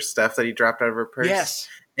picking up her stuff that he dropped out of her purse. Yes.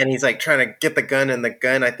 And he's trying to get the gun, and the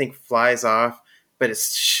gun I think flies off, but it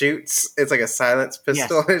shoots. It's like a silence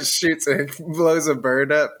pistol. Yeah. It shoots and it blows a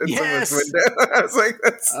bird up in someone's window. I was like,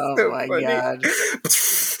 that's so funny. God.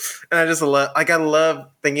 And I just love, I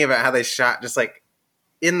love thinking about how they shot just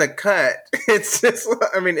in the cut, it's just,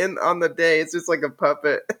 on the day, it's just like a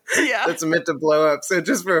puppet that's meant to blow up. So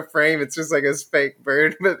just for a frame, it's just like a fake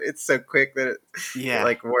bird, but it's so quick that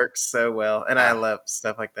it works so well. And I love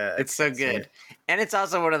stuff like that. It's so good. And it's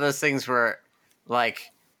also one of those things where,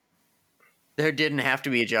 there didn't have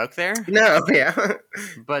to be a joke there. No, yeah.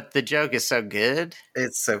 But the joke is so good.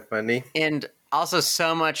 It's so funny. And also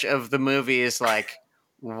so much of the movie is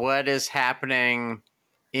what is happening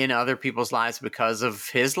in other people's lives because of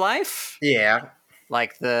his life. Yeah.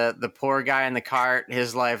 The poor guy in the cart,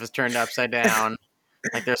 his life is turned upside down.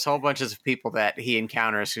 There's whole bunches of people that he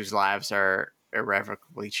encounters whose lives are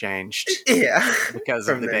irrevocably changed. Yeah. Because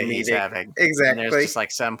of the day he's having. Exactly. And there's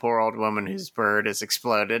just some poor old woman whose bird is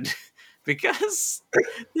exploded because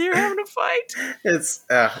they're having a fight. It's,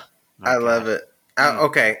 I love it.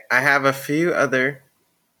 Okay. I have a few other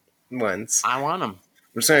ones. I want them.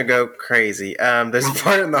 I'm just going to go crazy. There's a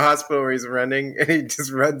part in the hospital where he's running, and he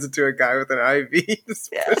just runs into a guy with an IV.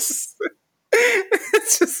 Yes.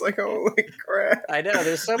 It's just holy crap. I know.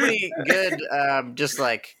 There's so many good, oh,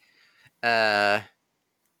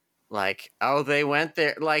 they went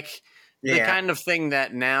there. The kind of thing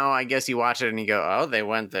that now I guess you watch it and you go, oh, they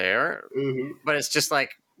went there. Mm-hmm. But it's just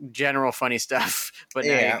general funny stuff. But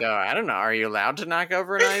now you go, I don't know. Are you allowed to knock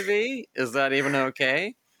over an IV? Is that even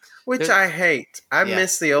okay? Which I hate. I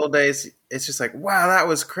miss the old days. It's just wow, that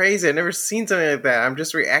was crazy. I've never seen something like that. I'm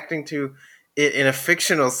just reacting to it in a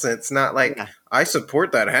fictional sense, not I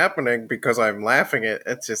support that happening because I'm laughing at it.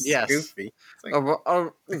 It's just goofy.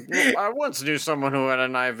 It's I once knew someone who had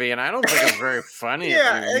an IV, and I don't think it's very funny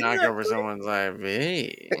if you knock over someone's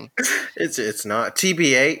IV. It's not.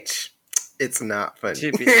 TBH, it's not funny.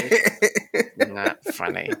 TBH, not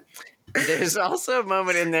funny. There's also a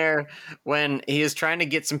moment in there when he is trying to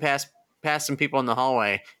get past some people in the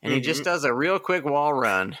hallway, and he just does a real quick wall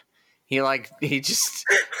run. He just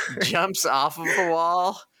jumps off of the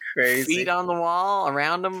wall, crazy feet on the wall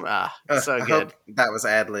around him. So good. That was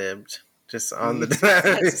ad-libbed. Just on the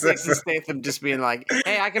Jason Statham just being like,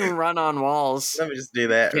 "Hey, I can run on walls. Let me just do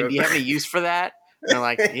that. Do you have any use for that?" And they're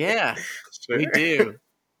like, "Yeah." Sure. We do.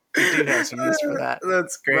 We do have some use for that.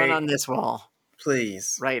 That's great. Run on this wall.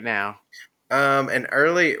 Please. Right now. And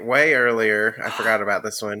way earlier, I forgot about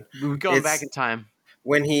this one. We're going back in time.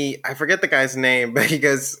 When I forget the guy's name, but he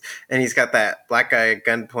goes and he's got that black guy at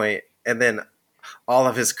gunpoint, and then all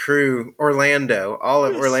of his crew,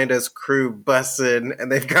 Orlando's crew busts in,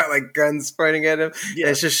 and they've got like guns pointing at him. Yes. And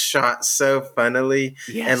it's just shot so funnily,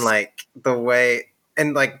 and like the way,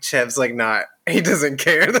 and like Chev's like he doesn't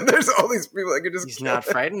care that there's all these people that could just. He's not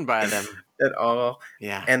frightened by them at all.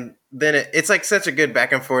 Yeah, and then it's like such a good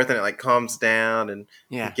back and forth, and it like calms down, and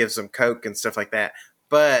he gives them coke and stuff like that.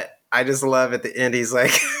 But I just love at the end, he's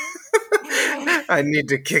like, I need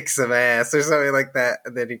to kick some ass or something like that.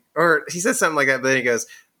 And then he says something like that, but then he goes,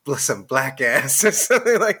 some black ass or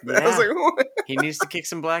something like that. Yeah. I was like, what? He needs to kick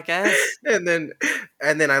some black ass. And then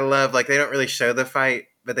I love, like, they don't really show the fight,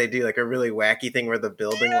 but they do like a really wacky thing where the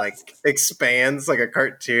building like expands like a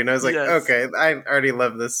cartoon. I was like, okay, I already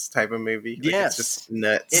love this type of movie. Like, it's just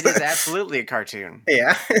nuts. It is absolutely a cartoon.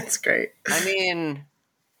 Yeah, it's great. I mean,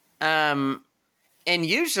 and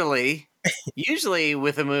usually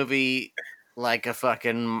with a movie like a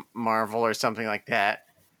fucking Marvel or something like that,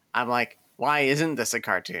 I'm like, why isn't this a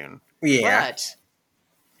cartoon? Yeah. But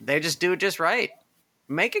they just do it just right.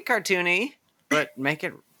 Make it cartoony, but make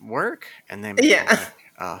it work. And they make it work.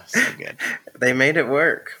 Oh, so good. They made it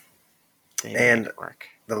work. The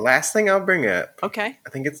last thing I'll bring up. Okay. I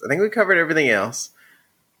think we covered everything else.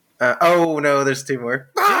 Oh no, there's two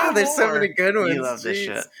more. There's so many good ones. You love this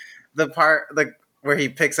shit. The part where he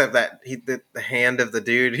picks up the hand of the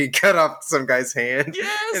dude, he cut off some guy's hand.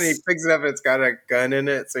 Yes. And he picks it up and it's got a gun in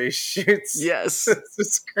it, so he shoots. Yes. It's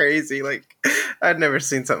just crazy. Like, I'd never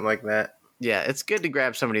seen something like that. Yeah, it's good to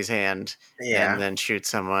grab somebody's hand and then shoot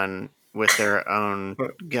someone with their own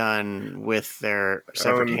gun with their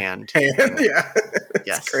severed hand. Yeah.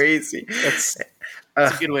 It's crazy. It's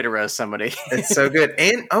a good way to roast somebody. It's so good.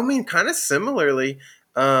 And I mean, kind of similarly,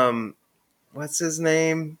 what's his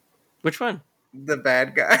name? Which one? The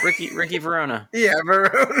bad guy. Ricky Verona. Yeah,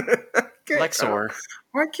 Verona. Lexor.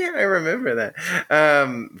 Why can't I remember that?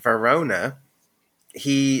 Verona.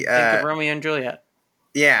 He think of Romeo and Juliet.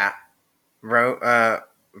 Yeah. Oh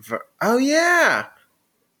yeah.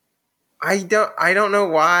 I don't know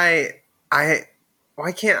why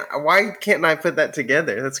can't I put that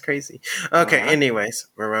together? That's crazy. Okay, anyways,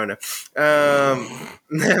 Verona.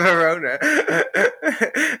 Verona.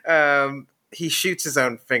 He shoots his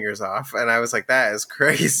own fingers off, and I was like, that is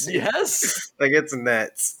crazy. Yes. Like, it's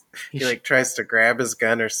nuts. He like tries to grab his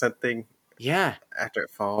gun or something. Yeah. After it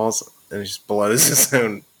falls, and he just blows his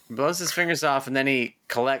fingers off, and then he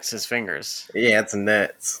collects his fingers. Yeah, it's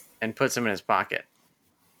nuts. And puts them in his pocket.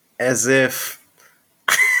 As if...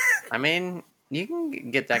 I mean, you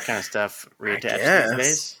can get that kind of stuff reattached these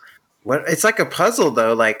days. It's like a puzzle,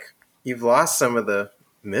 though. Like, you've lost some of the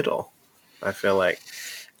middle, I feel like.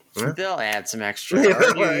 They'll add some extra.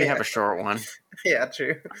 Or you have a short one. Yeah,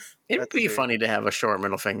 true. It'd be funny to have a short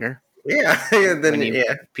middle finger. Yeah. Then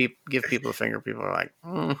give people a finger, people are like,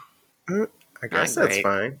 I guess that's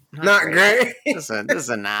fine. Not great. This is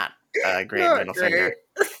not a great middle finger.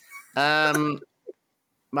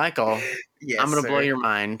 Michael, I'm going to blow your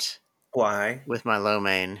mind. Why? With my lo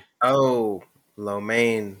mein. Oh, lo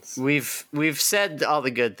mains. We've said all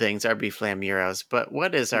the good things, our beef lamb euros, but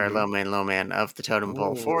what is our lo mein of the totem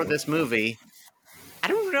pole for this movie? I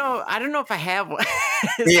don't know if I have one.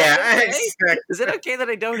 Is it okay that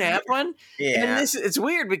I don't have one? Yeah. And it's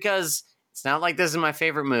weird because it's not like this is my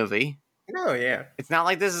favorite movie. Oh, yeah. It's not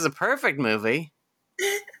like this is a perfect movie.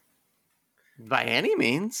 By any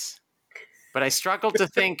means. But I struggle to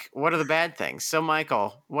think, what are the bad things? So,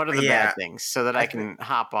 Michael, what are the bad things so that I can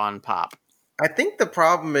hop on pop? I think the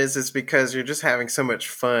problem is because you're just having so much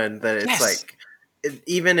fun that it's like,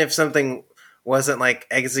 even if something wasn't like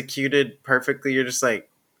executed perfectly, you're just like,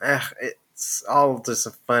 it's all just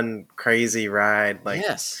a fun, crazy ride. Like,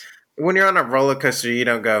 when you're on a roller coaster, you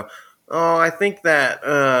don't go, oh, I think that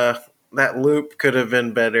that loop could have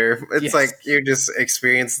been better. It's like you just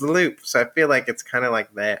experience the loop. So I feel like it's kind of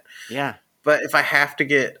like that. Yeah. But if I have to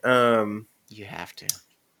get, you have to.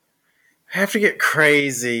 I have to get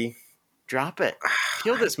crazy. Drop it.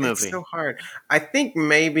 Kill this movie. It's so hard. I think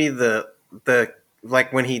maybe the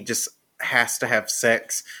like when he just has to have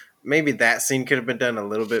sex, maybe that scene could have been done a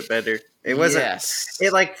little bit better. It wasn't.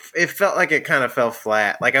 It felt like it kind of fell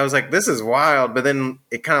flat. Like I was like, this is wild, but then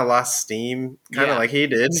it kind of lost steam, kind of like he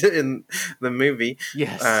did in the movie.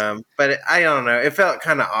 Yes. But I don't know. It felt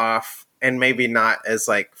kind of off, and maybe not as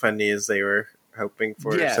like funny as they were hoping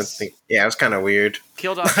for. Or something. Yeah, it was kind of weird.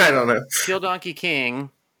 Kill Donkey. I don't know. Kill Donkey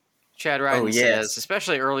King Chad Ryden says,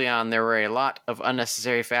 especially early on, there were a lot of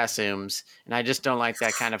unnecessary fast zooms, and I just don't like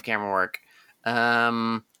that kind of camera work.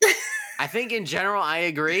 I think in general, I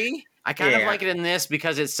agree. I kind of like it in this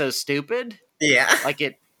because it's so stupid. Yeah. Like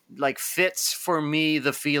it fits for me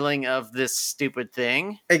the feeling of this stupid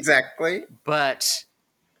thing. Exactly. But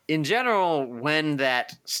in general, when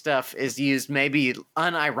that stuff is used maybe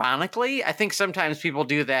unironically, I think sometimes people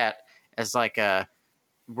do that as like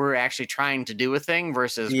we're actually trying to do a thing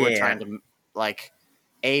versus we're trying to like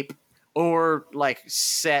ape or like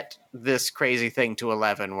set this crazy thing to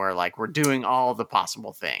 11 where like we're doing all the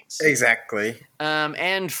possible things. Exactly.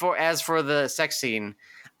 And as for the sex scene,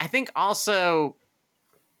 I think also,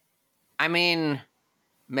 I mean,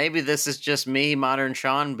 maybe this is just me, modern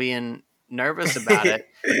Sean, being nervous about it,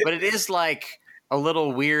 but it is like a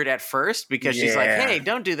little weird at first because she's like, hey,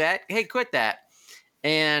 don't do that. Hey, quit that.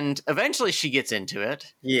 And eventually she gets into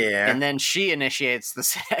it. Yeah. And then she initiates the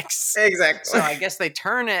sex. Exactly. So I guess they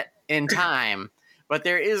turn it in time. But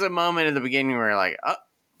there is a moment in the beginning where you're like,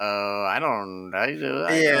 I don't know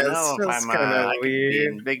if I could be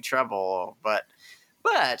in big trouble. But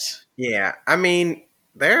yeah, I mean,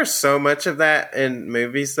 there's so much of that in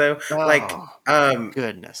movies, though.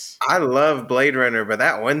 Goodness, I love Blade Runner, but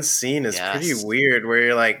that one scene is pretty weird. Where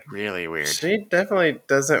you're like, really weird. She definitely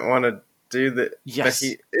doesn't want to do the. Yes,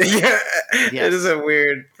 it is a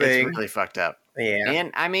weird thing. It's really fucked up. Yeah,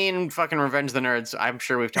 and I mean, fucking Revenge of the Nerds. I'm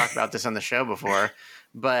sure we've talked about this on the show before,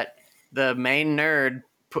 but the main nerd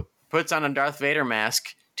puts on a Darth Vader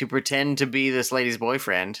mask to pretend to be this lady's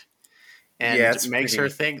boyfriend, and makes her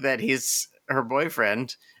think that he's her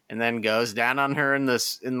boyfriend, and then goes down on her in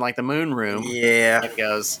like the moon room. Yeah, and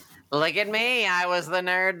goes, "Look at me! I was the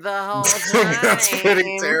nerd the whole time." That's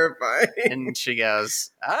pretty terrifying. And she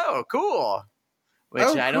goes, "Oh, cool." Which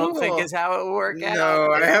I don't think is how it would work out.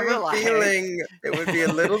 No, I have a feeling it would be a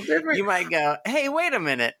little different. You might go, hey, wait a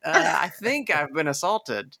minute. I think I've been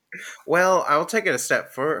assaulted. Well, I'll take it a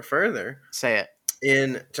step further. Say it.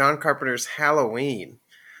 In John Carpenter's Halloween,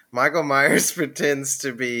 Michael Myers pretends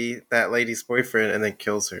to be that lady's boyfriend and then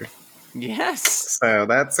kills her. Yes. So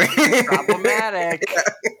that's problematic.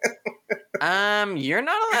 You're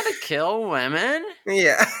not allowed to kill women.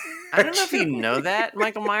 Yeah. I don't know if you know that,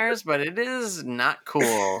 Michael Myers, but it is not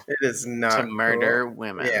cool. It is not to murder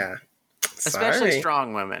women. Yeah. Especially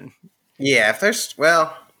strong women. Yeah, if there's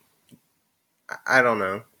I don't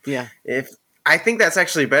know. Yeah. I think that's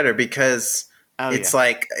actually better because it's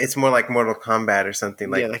like it's more like Mortal Kombat or something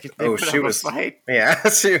like. Yeah, like she was fight. Yeah,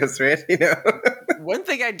 she was ready. One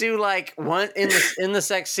thing I do like in the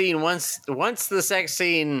sex scene once the sex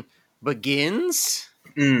scene begins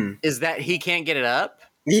is that he can't get it up.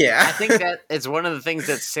 Yeah, I think that it's one of the things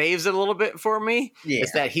that saves it a little bit for me. Yeah.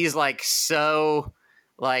 Is that he's like so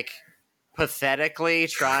like pathetically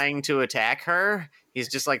trying to attack her. He's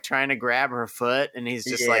just like trying to grab her foot, and he's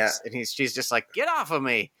just she's just like, get off of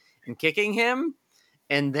me, and kicking him,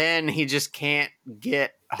 and then he just can't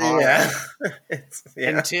get hard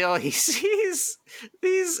until he sees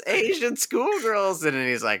these Asian schoolgirls, and then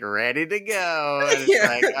he's like ready to go. And it's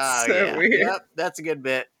like, oh so yeah, weird. Yep, that's a good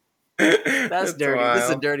bit. That's dirty. Wild. This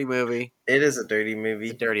is a dirty movie. It is a dirty movie.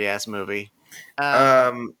 It's a dirty ass movie.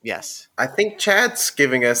 Yes. I think Chad's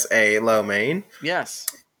giving us a low main. Yes.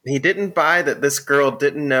 He didn't buy that this girl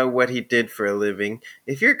didn't know what he did for a living.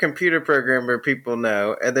 If you're a computer programmer, people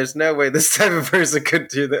know, and there's no way this type of person could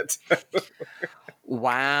do that.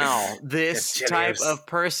 Wow. This type of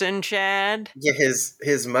person, Chad? Yeah,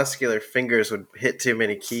 his muscular fingers would hit too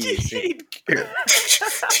many keys. They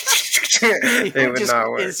would just not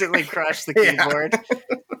work. Instantly crush the keyboard.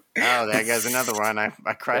 Oh, there goes another one. I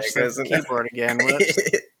crushed the keyboard again. Whoops.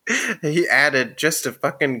 He added just a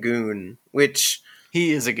fucking goon, which...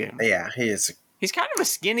 He is a goon. Yeah, he is. He's kind of a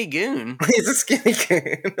skinny goon. He's a skinny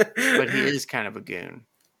goon. But he is kind of a goon.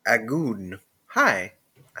 A goon. Hi,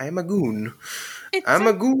 I am a goon. I'm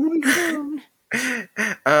a goon.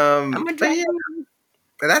 I'm a dragon.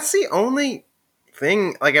 Yeah, that's the only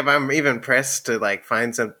thing, like, if I'm even pressed to, like,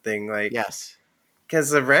 find something, like... Yes.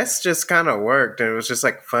 Because the rest just kind of worked, and it was just,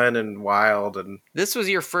 like, fun and wild, and... This was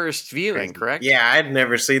your first viewing, correct? Yeah, I'd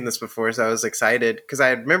never seen this before, so I was excited, because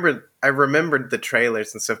I remembered the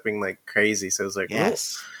trailers and stuff being, like, crazy, so I was like,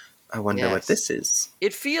 yes. I wonder what this is.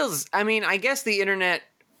 It feels... I mean, I guess the internet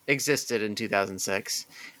existed in 2006,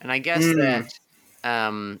 and I guess that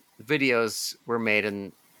videos were made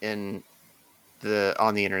on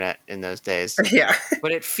the internet in those days. Yeah.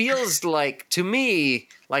 But it feels like, to me,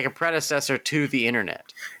 like a predecessor to the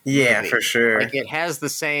internet. Yeah, movie. For sure. Like, it has the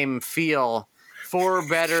same feel, for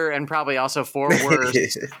better and probably also for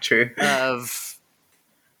worse. True. Of,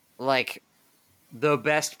 like, the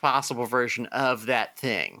best possible version of that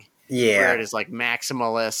thing. Yeah. Where it is like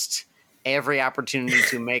maximalist. Every opportunity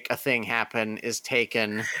to make a thing happen is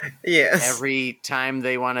taken. Yes. Every time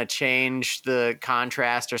they want to change the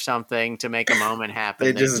contrast or something to make a moment happen,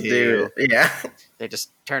 they just do it. Yeah. They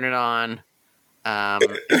just turn it on.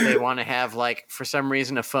 If they want to have, like, for some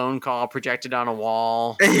reason, a phone call projected on a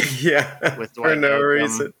wall. Yeah. With for no Yoakam,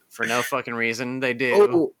 reason. For no fucking reason, they do.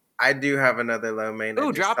 Oh, I do have another low main.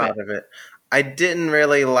 Ooh, drop it. Of it. I didn't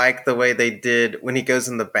really like the way they did when he goes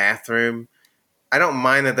in the bathroom. I don't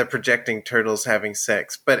mind that they're projecting turtles having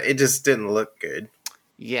sex, but it just didn't look good.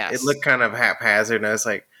 Yes. It looked kind of haphazard, and I was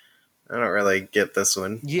like, I don't really get this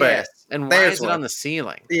one. Yes. But and why is it on the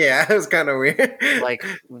ceiling? Yeah, it was kind of weird. Like,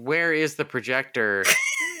 where is the projector?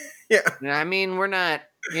 Yeah. I mean, we're not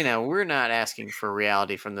asking for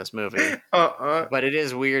reality from this movie. But it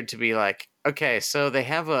is weird to be like, okay, so they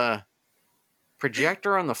have a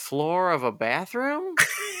projector on the floor of a bathroom?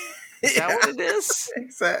 Is that what it is?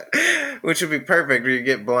 Exactly. Which would be perfect where you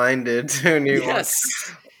get blinded when you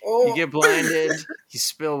You get blinded, you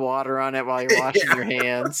spill water on it while you're washing your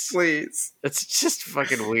hands. Please. It's just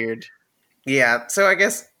fucking weird. Yeah, so I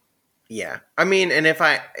guess, yeah. I mean, and if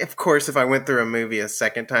I went through a movie a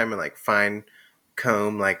second time and like find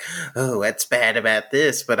comb, like, oh, what's bad about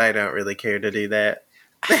this? But I don't really care to do that.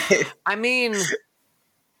 I mean,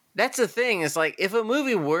 that's the thing. It's like, if a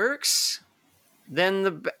movie works,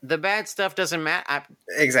 then the bad stuff doesn't matter.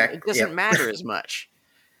 Exactly. It doesn't matter as much.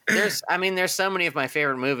 There's so many of my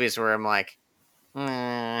favorite movies where I'm like,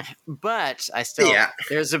 but I still,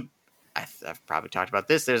 I've probably talked about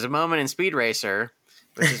this. There's a moment in Speed Racer,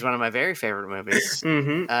 which is one of my very favorite movies,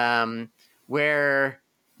 where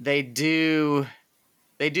they do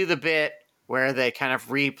the bit where they kind of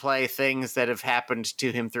replay things that have happened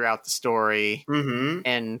to him throughout the story,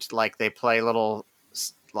 and like they play little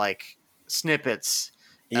like snippets,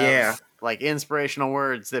 of, like inspirational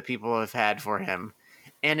words that people have had for him.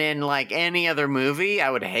 And in like any other movie,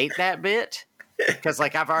 I would hate that bit because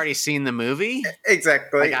like I've already seen the movie.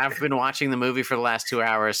 Exactly. Like I've been watching the movie for the last 2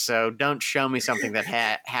 hours, so don't show me something that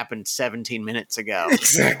happened 17 minutes ago.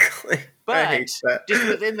 Exactly. But I hate that. Just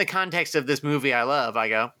within the context of this movie I love, I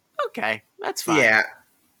go, okay, that's fine. Yeah,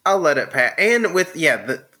 I'll let it pass. And with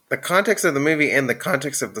the context of the movie and the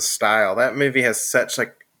context of the style, that movie has such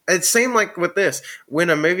like. It's same like with this. When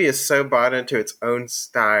a movie is so bought into its own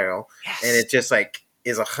style, and it just like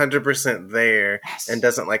is 100% there and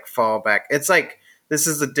doesn't like fall back. It's like this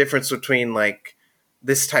is the difference between like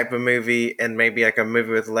this type of movie and maybe like a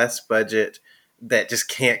movie with less budget that just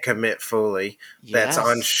can't commit fully. That's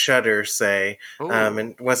on Shudder, say,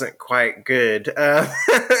 and wasn't quite good.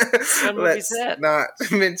 Let's not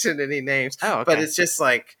mention any names. Oh, okay. But it's just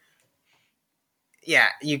like, yeah,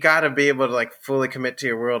 you got to be able to like fully commit to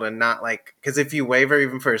your world and not like, because if you waver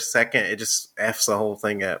even for a second, it just F's the whole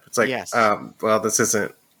thing up. It's like, well, this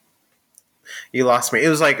isn't, you lost me. It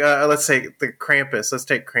was like, let's say the Krampus. Let's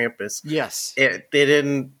take Krampus. Yes. It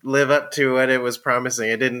didn't live up to what it was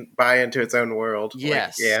promising. It didn't buy into its own world.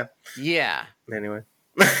 Yes. Like, yeah. Anyway.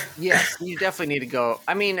 Yes, you definitely need to go.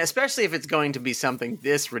 I mean, especially if it's going to be something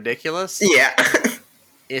this ridiculous. Yeah.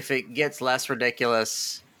 If it gets less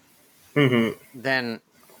ridiculous... then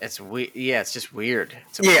it's it's just weird.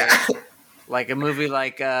 It's weird. Like a movie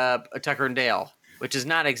like Tucker and Dale, which is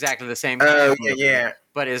not exactly the same kind of movie,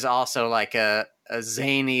 but is also like a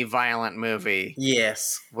zany, violent movie.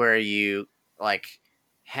 Yes, where you like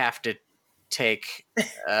have to take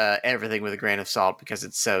everything with a grain of salt because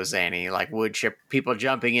it's so zany. Like people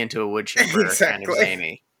jumping into a wood chipper kind of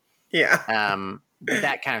zany. Yeah,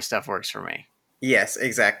 that kind of stuff works for me. Yes,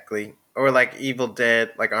 exactly. Or like Evil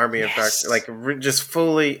Dead, like Army of Darkness, like just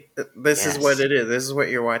fully. This is what it is. This is what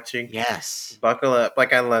you're watching. Yes, buckle up.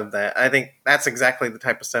 Like I love that. I think that's exactly the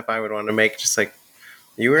type of stuff I would want to make. Just like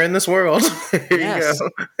you were in this world. Here you go.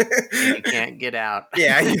 You can't get out.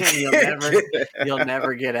 Yeah, you'll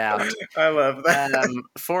never get out. I love that.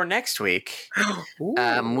 For next week, we're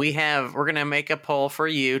gonna make a poll for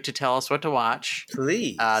you to tell us what to watch.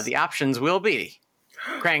 Please. The options will be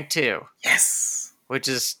Crank 2. Yes, which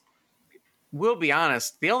is. We'll be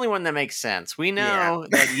honest, the only one that makes sense. We know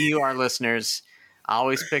that you, our listeners,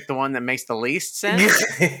 always pick the one that makes the least sense.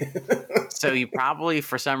 So you probably,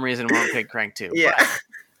 for some reason, won't pick Crank 2. Yeah.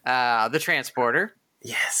 But, The Transporter.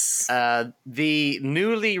 Yes. The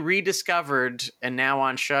newly rediscovered and now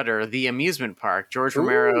on Shudder, The Amusement Park. George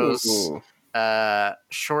Romero's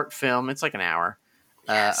short film. It's like an hour.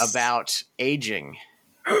 About aging.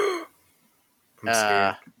 I'm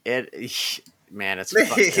scared. Man, it's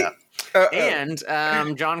fucked up. And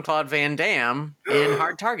Jean-Claude Van Damme in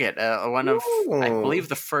Hard Target, one of, I believe,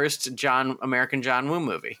 the first American John Woo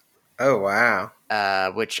movie. Oh, wow.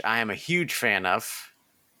 Which I am a huge fan of.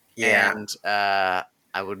 Yeah. And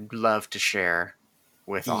I would love to share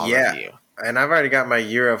with all of you. And I've already got my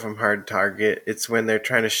Euro from Hard Target. It's when they're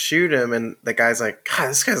trying to shoot him, and the guy's like, God,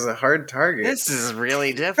 this guy's a hard target. This is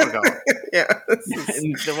really difficult. Yeah.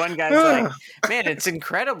 And the one guy's like, man, it's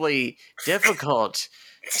incredibly difficult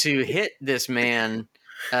to hit this man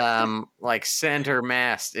like center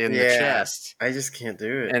mass in the chest. I just can't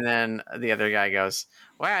do it. And then the other guy goes,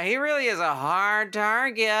 wow, he really is a hard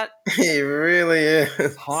target. He really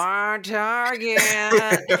is. Hard target.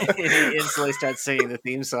 And he instantly starts singing the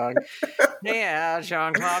theme song. Yeah,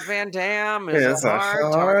 Jean-Claude Van Damme is a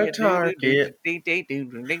hard target.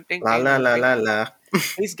 La la la la la.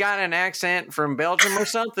 He's got an accent from Belgium or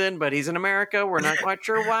something, but he's in America. We're not quite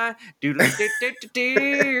sure why. Hard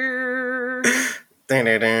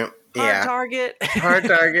target. Hard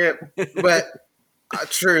target. But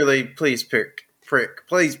truly, please pick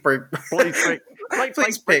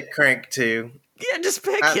Crank 2. Yeah, just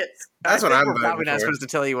pick it. That's what I'm voting for. Probably not supposed to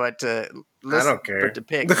tell you what to listen, I don't care. To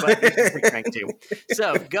pick, but just pick Crank 2.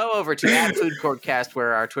 So go over to @FoodCourtCast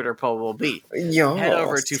where our Twitter poll will be. Yes. Head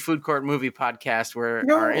over to Food Court Movie Podcast where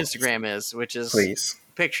our Instagram is, which is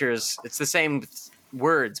pictures. It's the same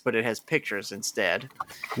words, but it has pictures instead.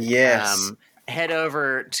 Yes. Head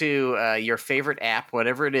over to your favorite app,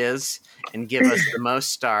 whatever it is, and give us the most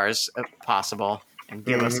stars possible, and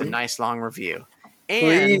give us a nice long review.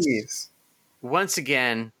 And please. Once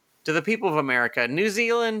again, to the people of America, New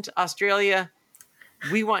Zealand, Australia,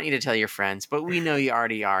 we want you to tell your friends, but we know you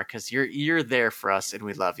already are because you're there for us and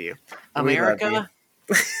we love you. America,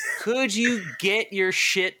 could you get your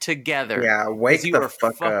shit together? Yeah, wake the fuck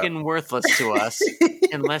up. You are fucking worthless to us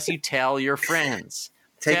unless you tell your friends.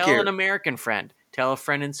 Tell an American friend. Tell a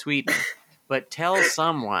friend in Sweden. But tell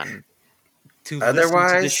someone to listen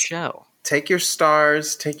to the show. Take your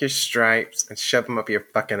stars, take your stripes, and shove them up your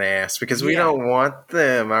fucking ass because we don't want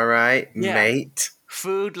them, all right, mate?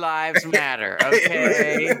 Food lives matter,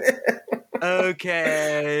 okay?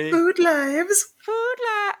 Okay. Food lives. Food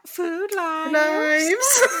lives. Food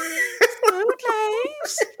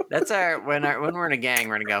lives. That's when we're in a gang,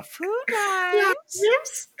 we're gonna go food lives.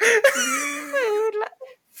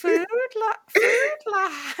 Food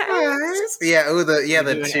lives. Yeah. Oh, the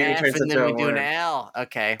two turns into a one. We do an L.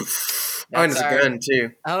 Okay. And it's a gun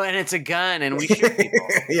too. Oh, and it's a gun, and we shoot people.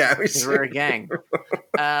 Yeah, we're a gang.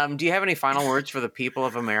 Do you have any final words for the people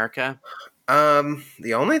of America?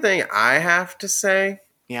 The only thing I have to say,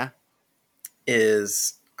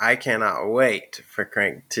 is I cannot wait for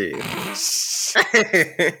Crank 2.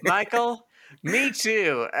 Michael, me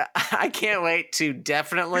too. I can't wait to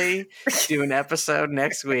definitely do an episode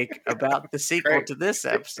next week about the sequel to this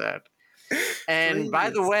episode. And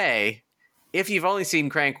by the way, if you've only seen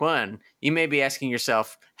Crank 1, you may be asking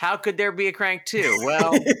yourself, how could there be a Crank 2?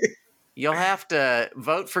 Well, you'll have to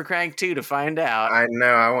vote for Crank 2 to find out. I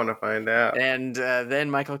know. I want to find out. And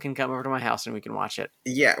then Michael can come over to my house and we can watch it.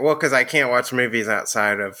 Yeah, well, because I can't watch movies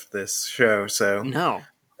outside of this show, so... No.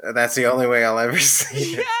 That's the only way I'll ever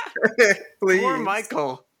see it. Yeah. Please. Poor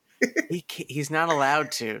Michael. He's not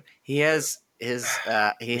allowed to. He has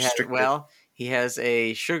he has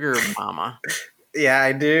a sugar mama. Yeah,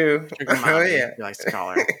 I do. Sugar mama, oh, yeah. He likes to call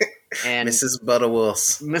her. And Mrs.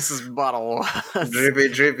 Butterworth. Mrs.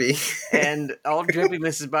 Butterworth. Drippy. And old drippy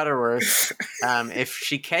Mrs. Butterworth, if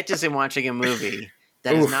she catches him watching a movie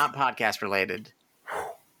that is not podcast related,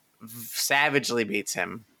 savagely beats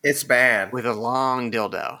him. It's bad. With a long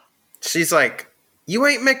dildo. She's like, you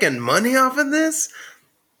ain't making money off of this?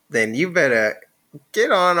 Then you better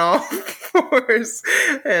get on all fours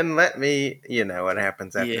and let me, you know what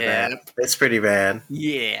happens after that. It's pretty bad.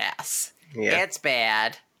 Yes. Yeah. It's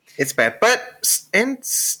bad. It's bad, and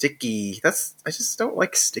sticky. I just don't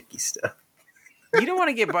like sticky stuff. You don't want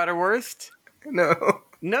to get Butterworth? No.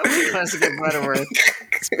 Nobody wants to get Butterworth.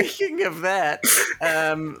 Speaking of that,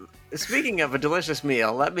 speaking of a delicious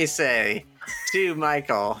meal, let me say to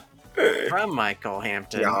Michael, from Michael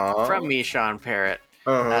Hampton, from me, Sean Parrott,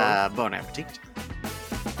 bon appetit.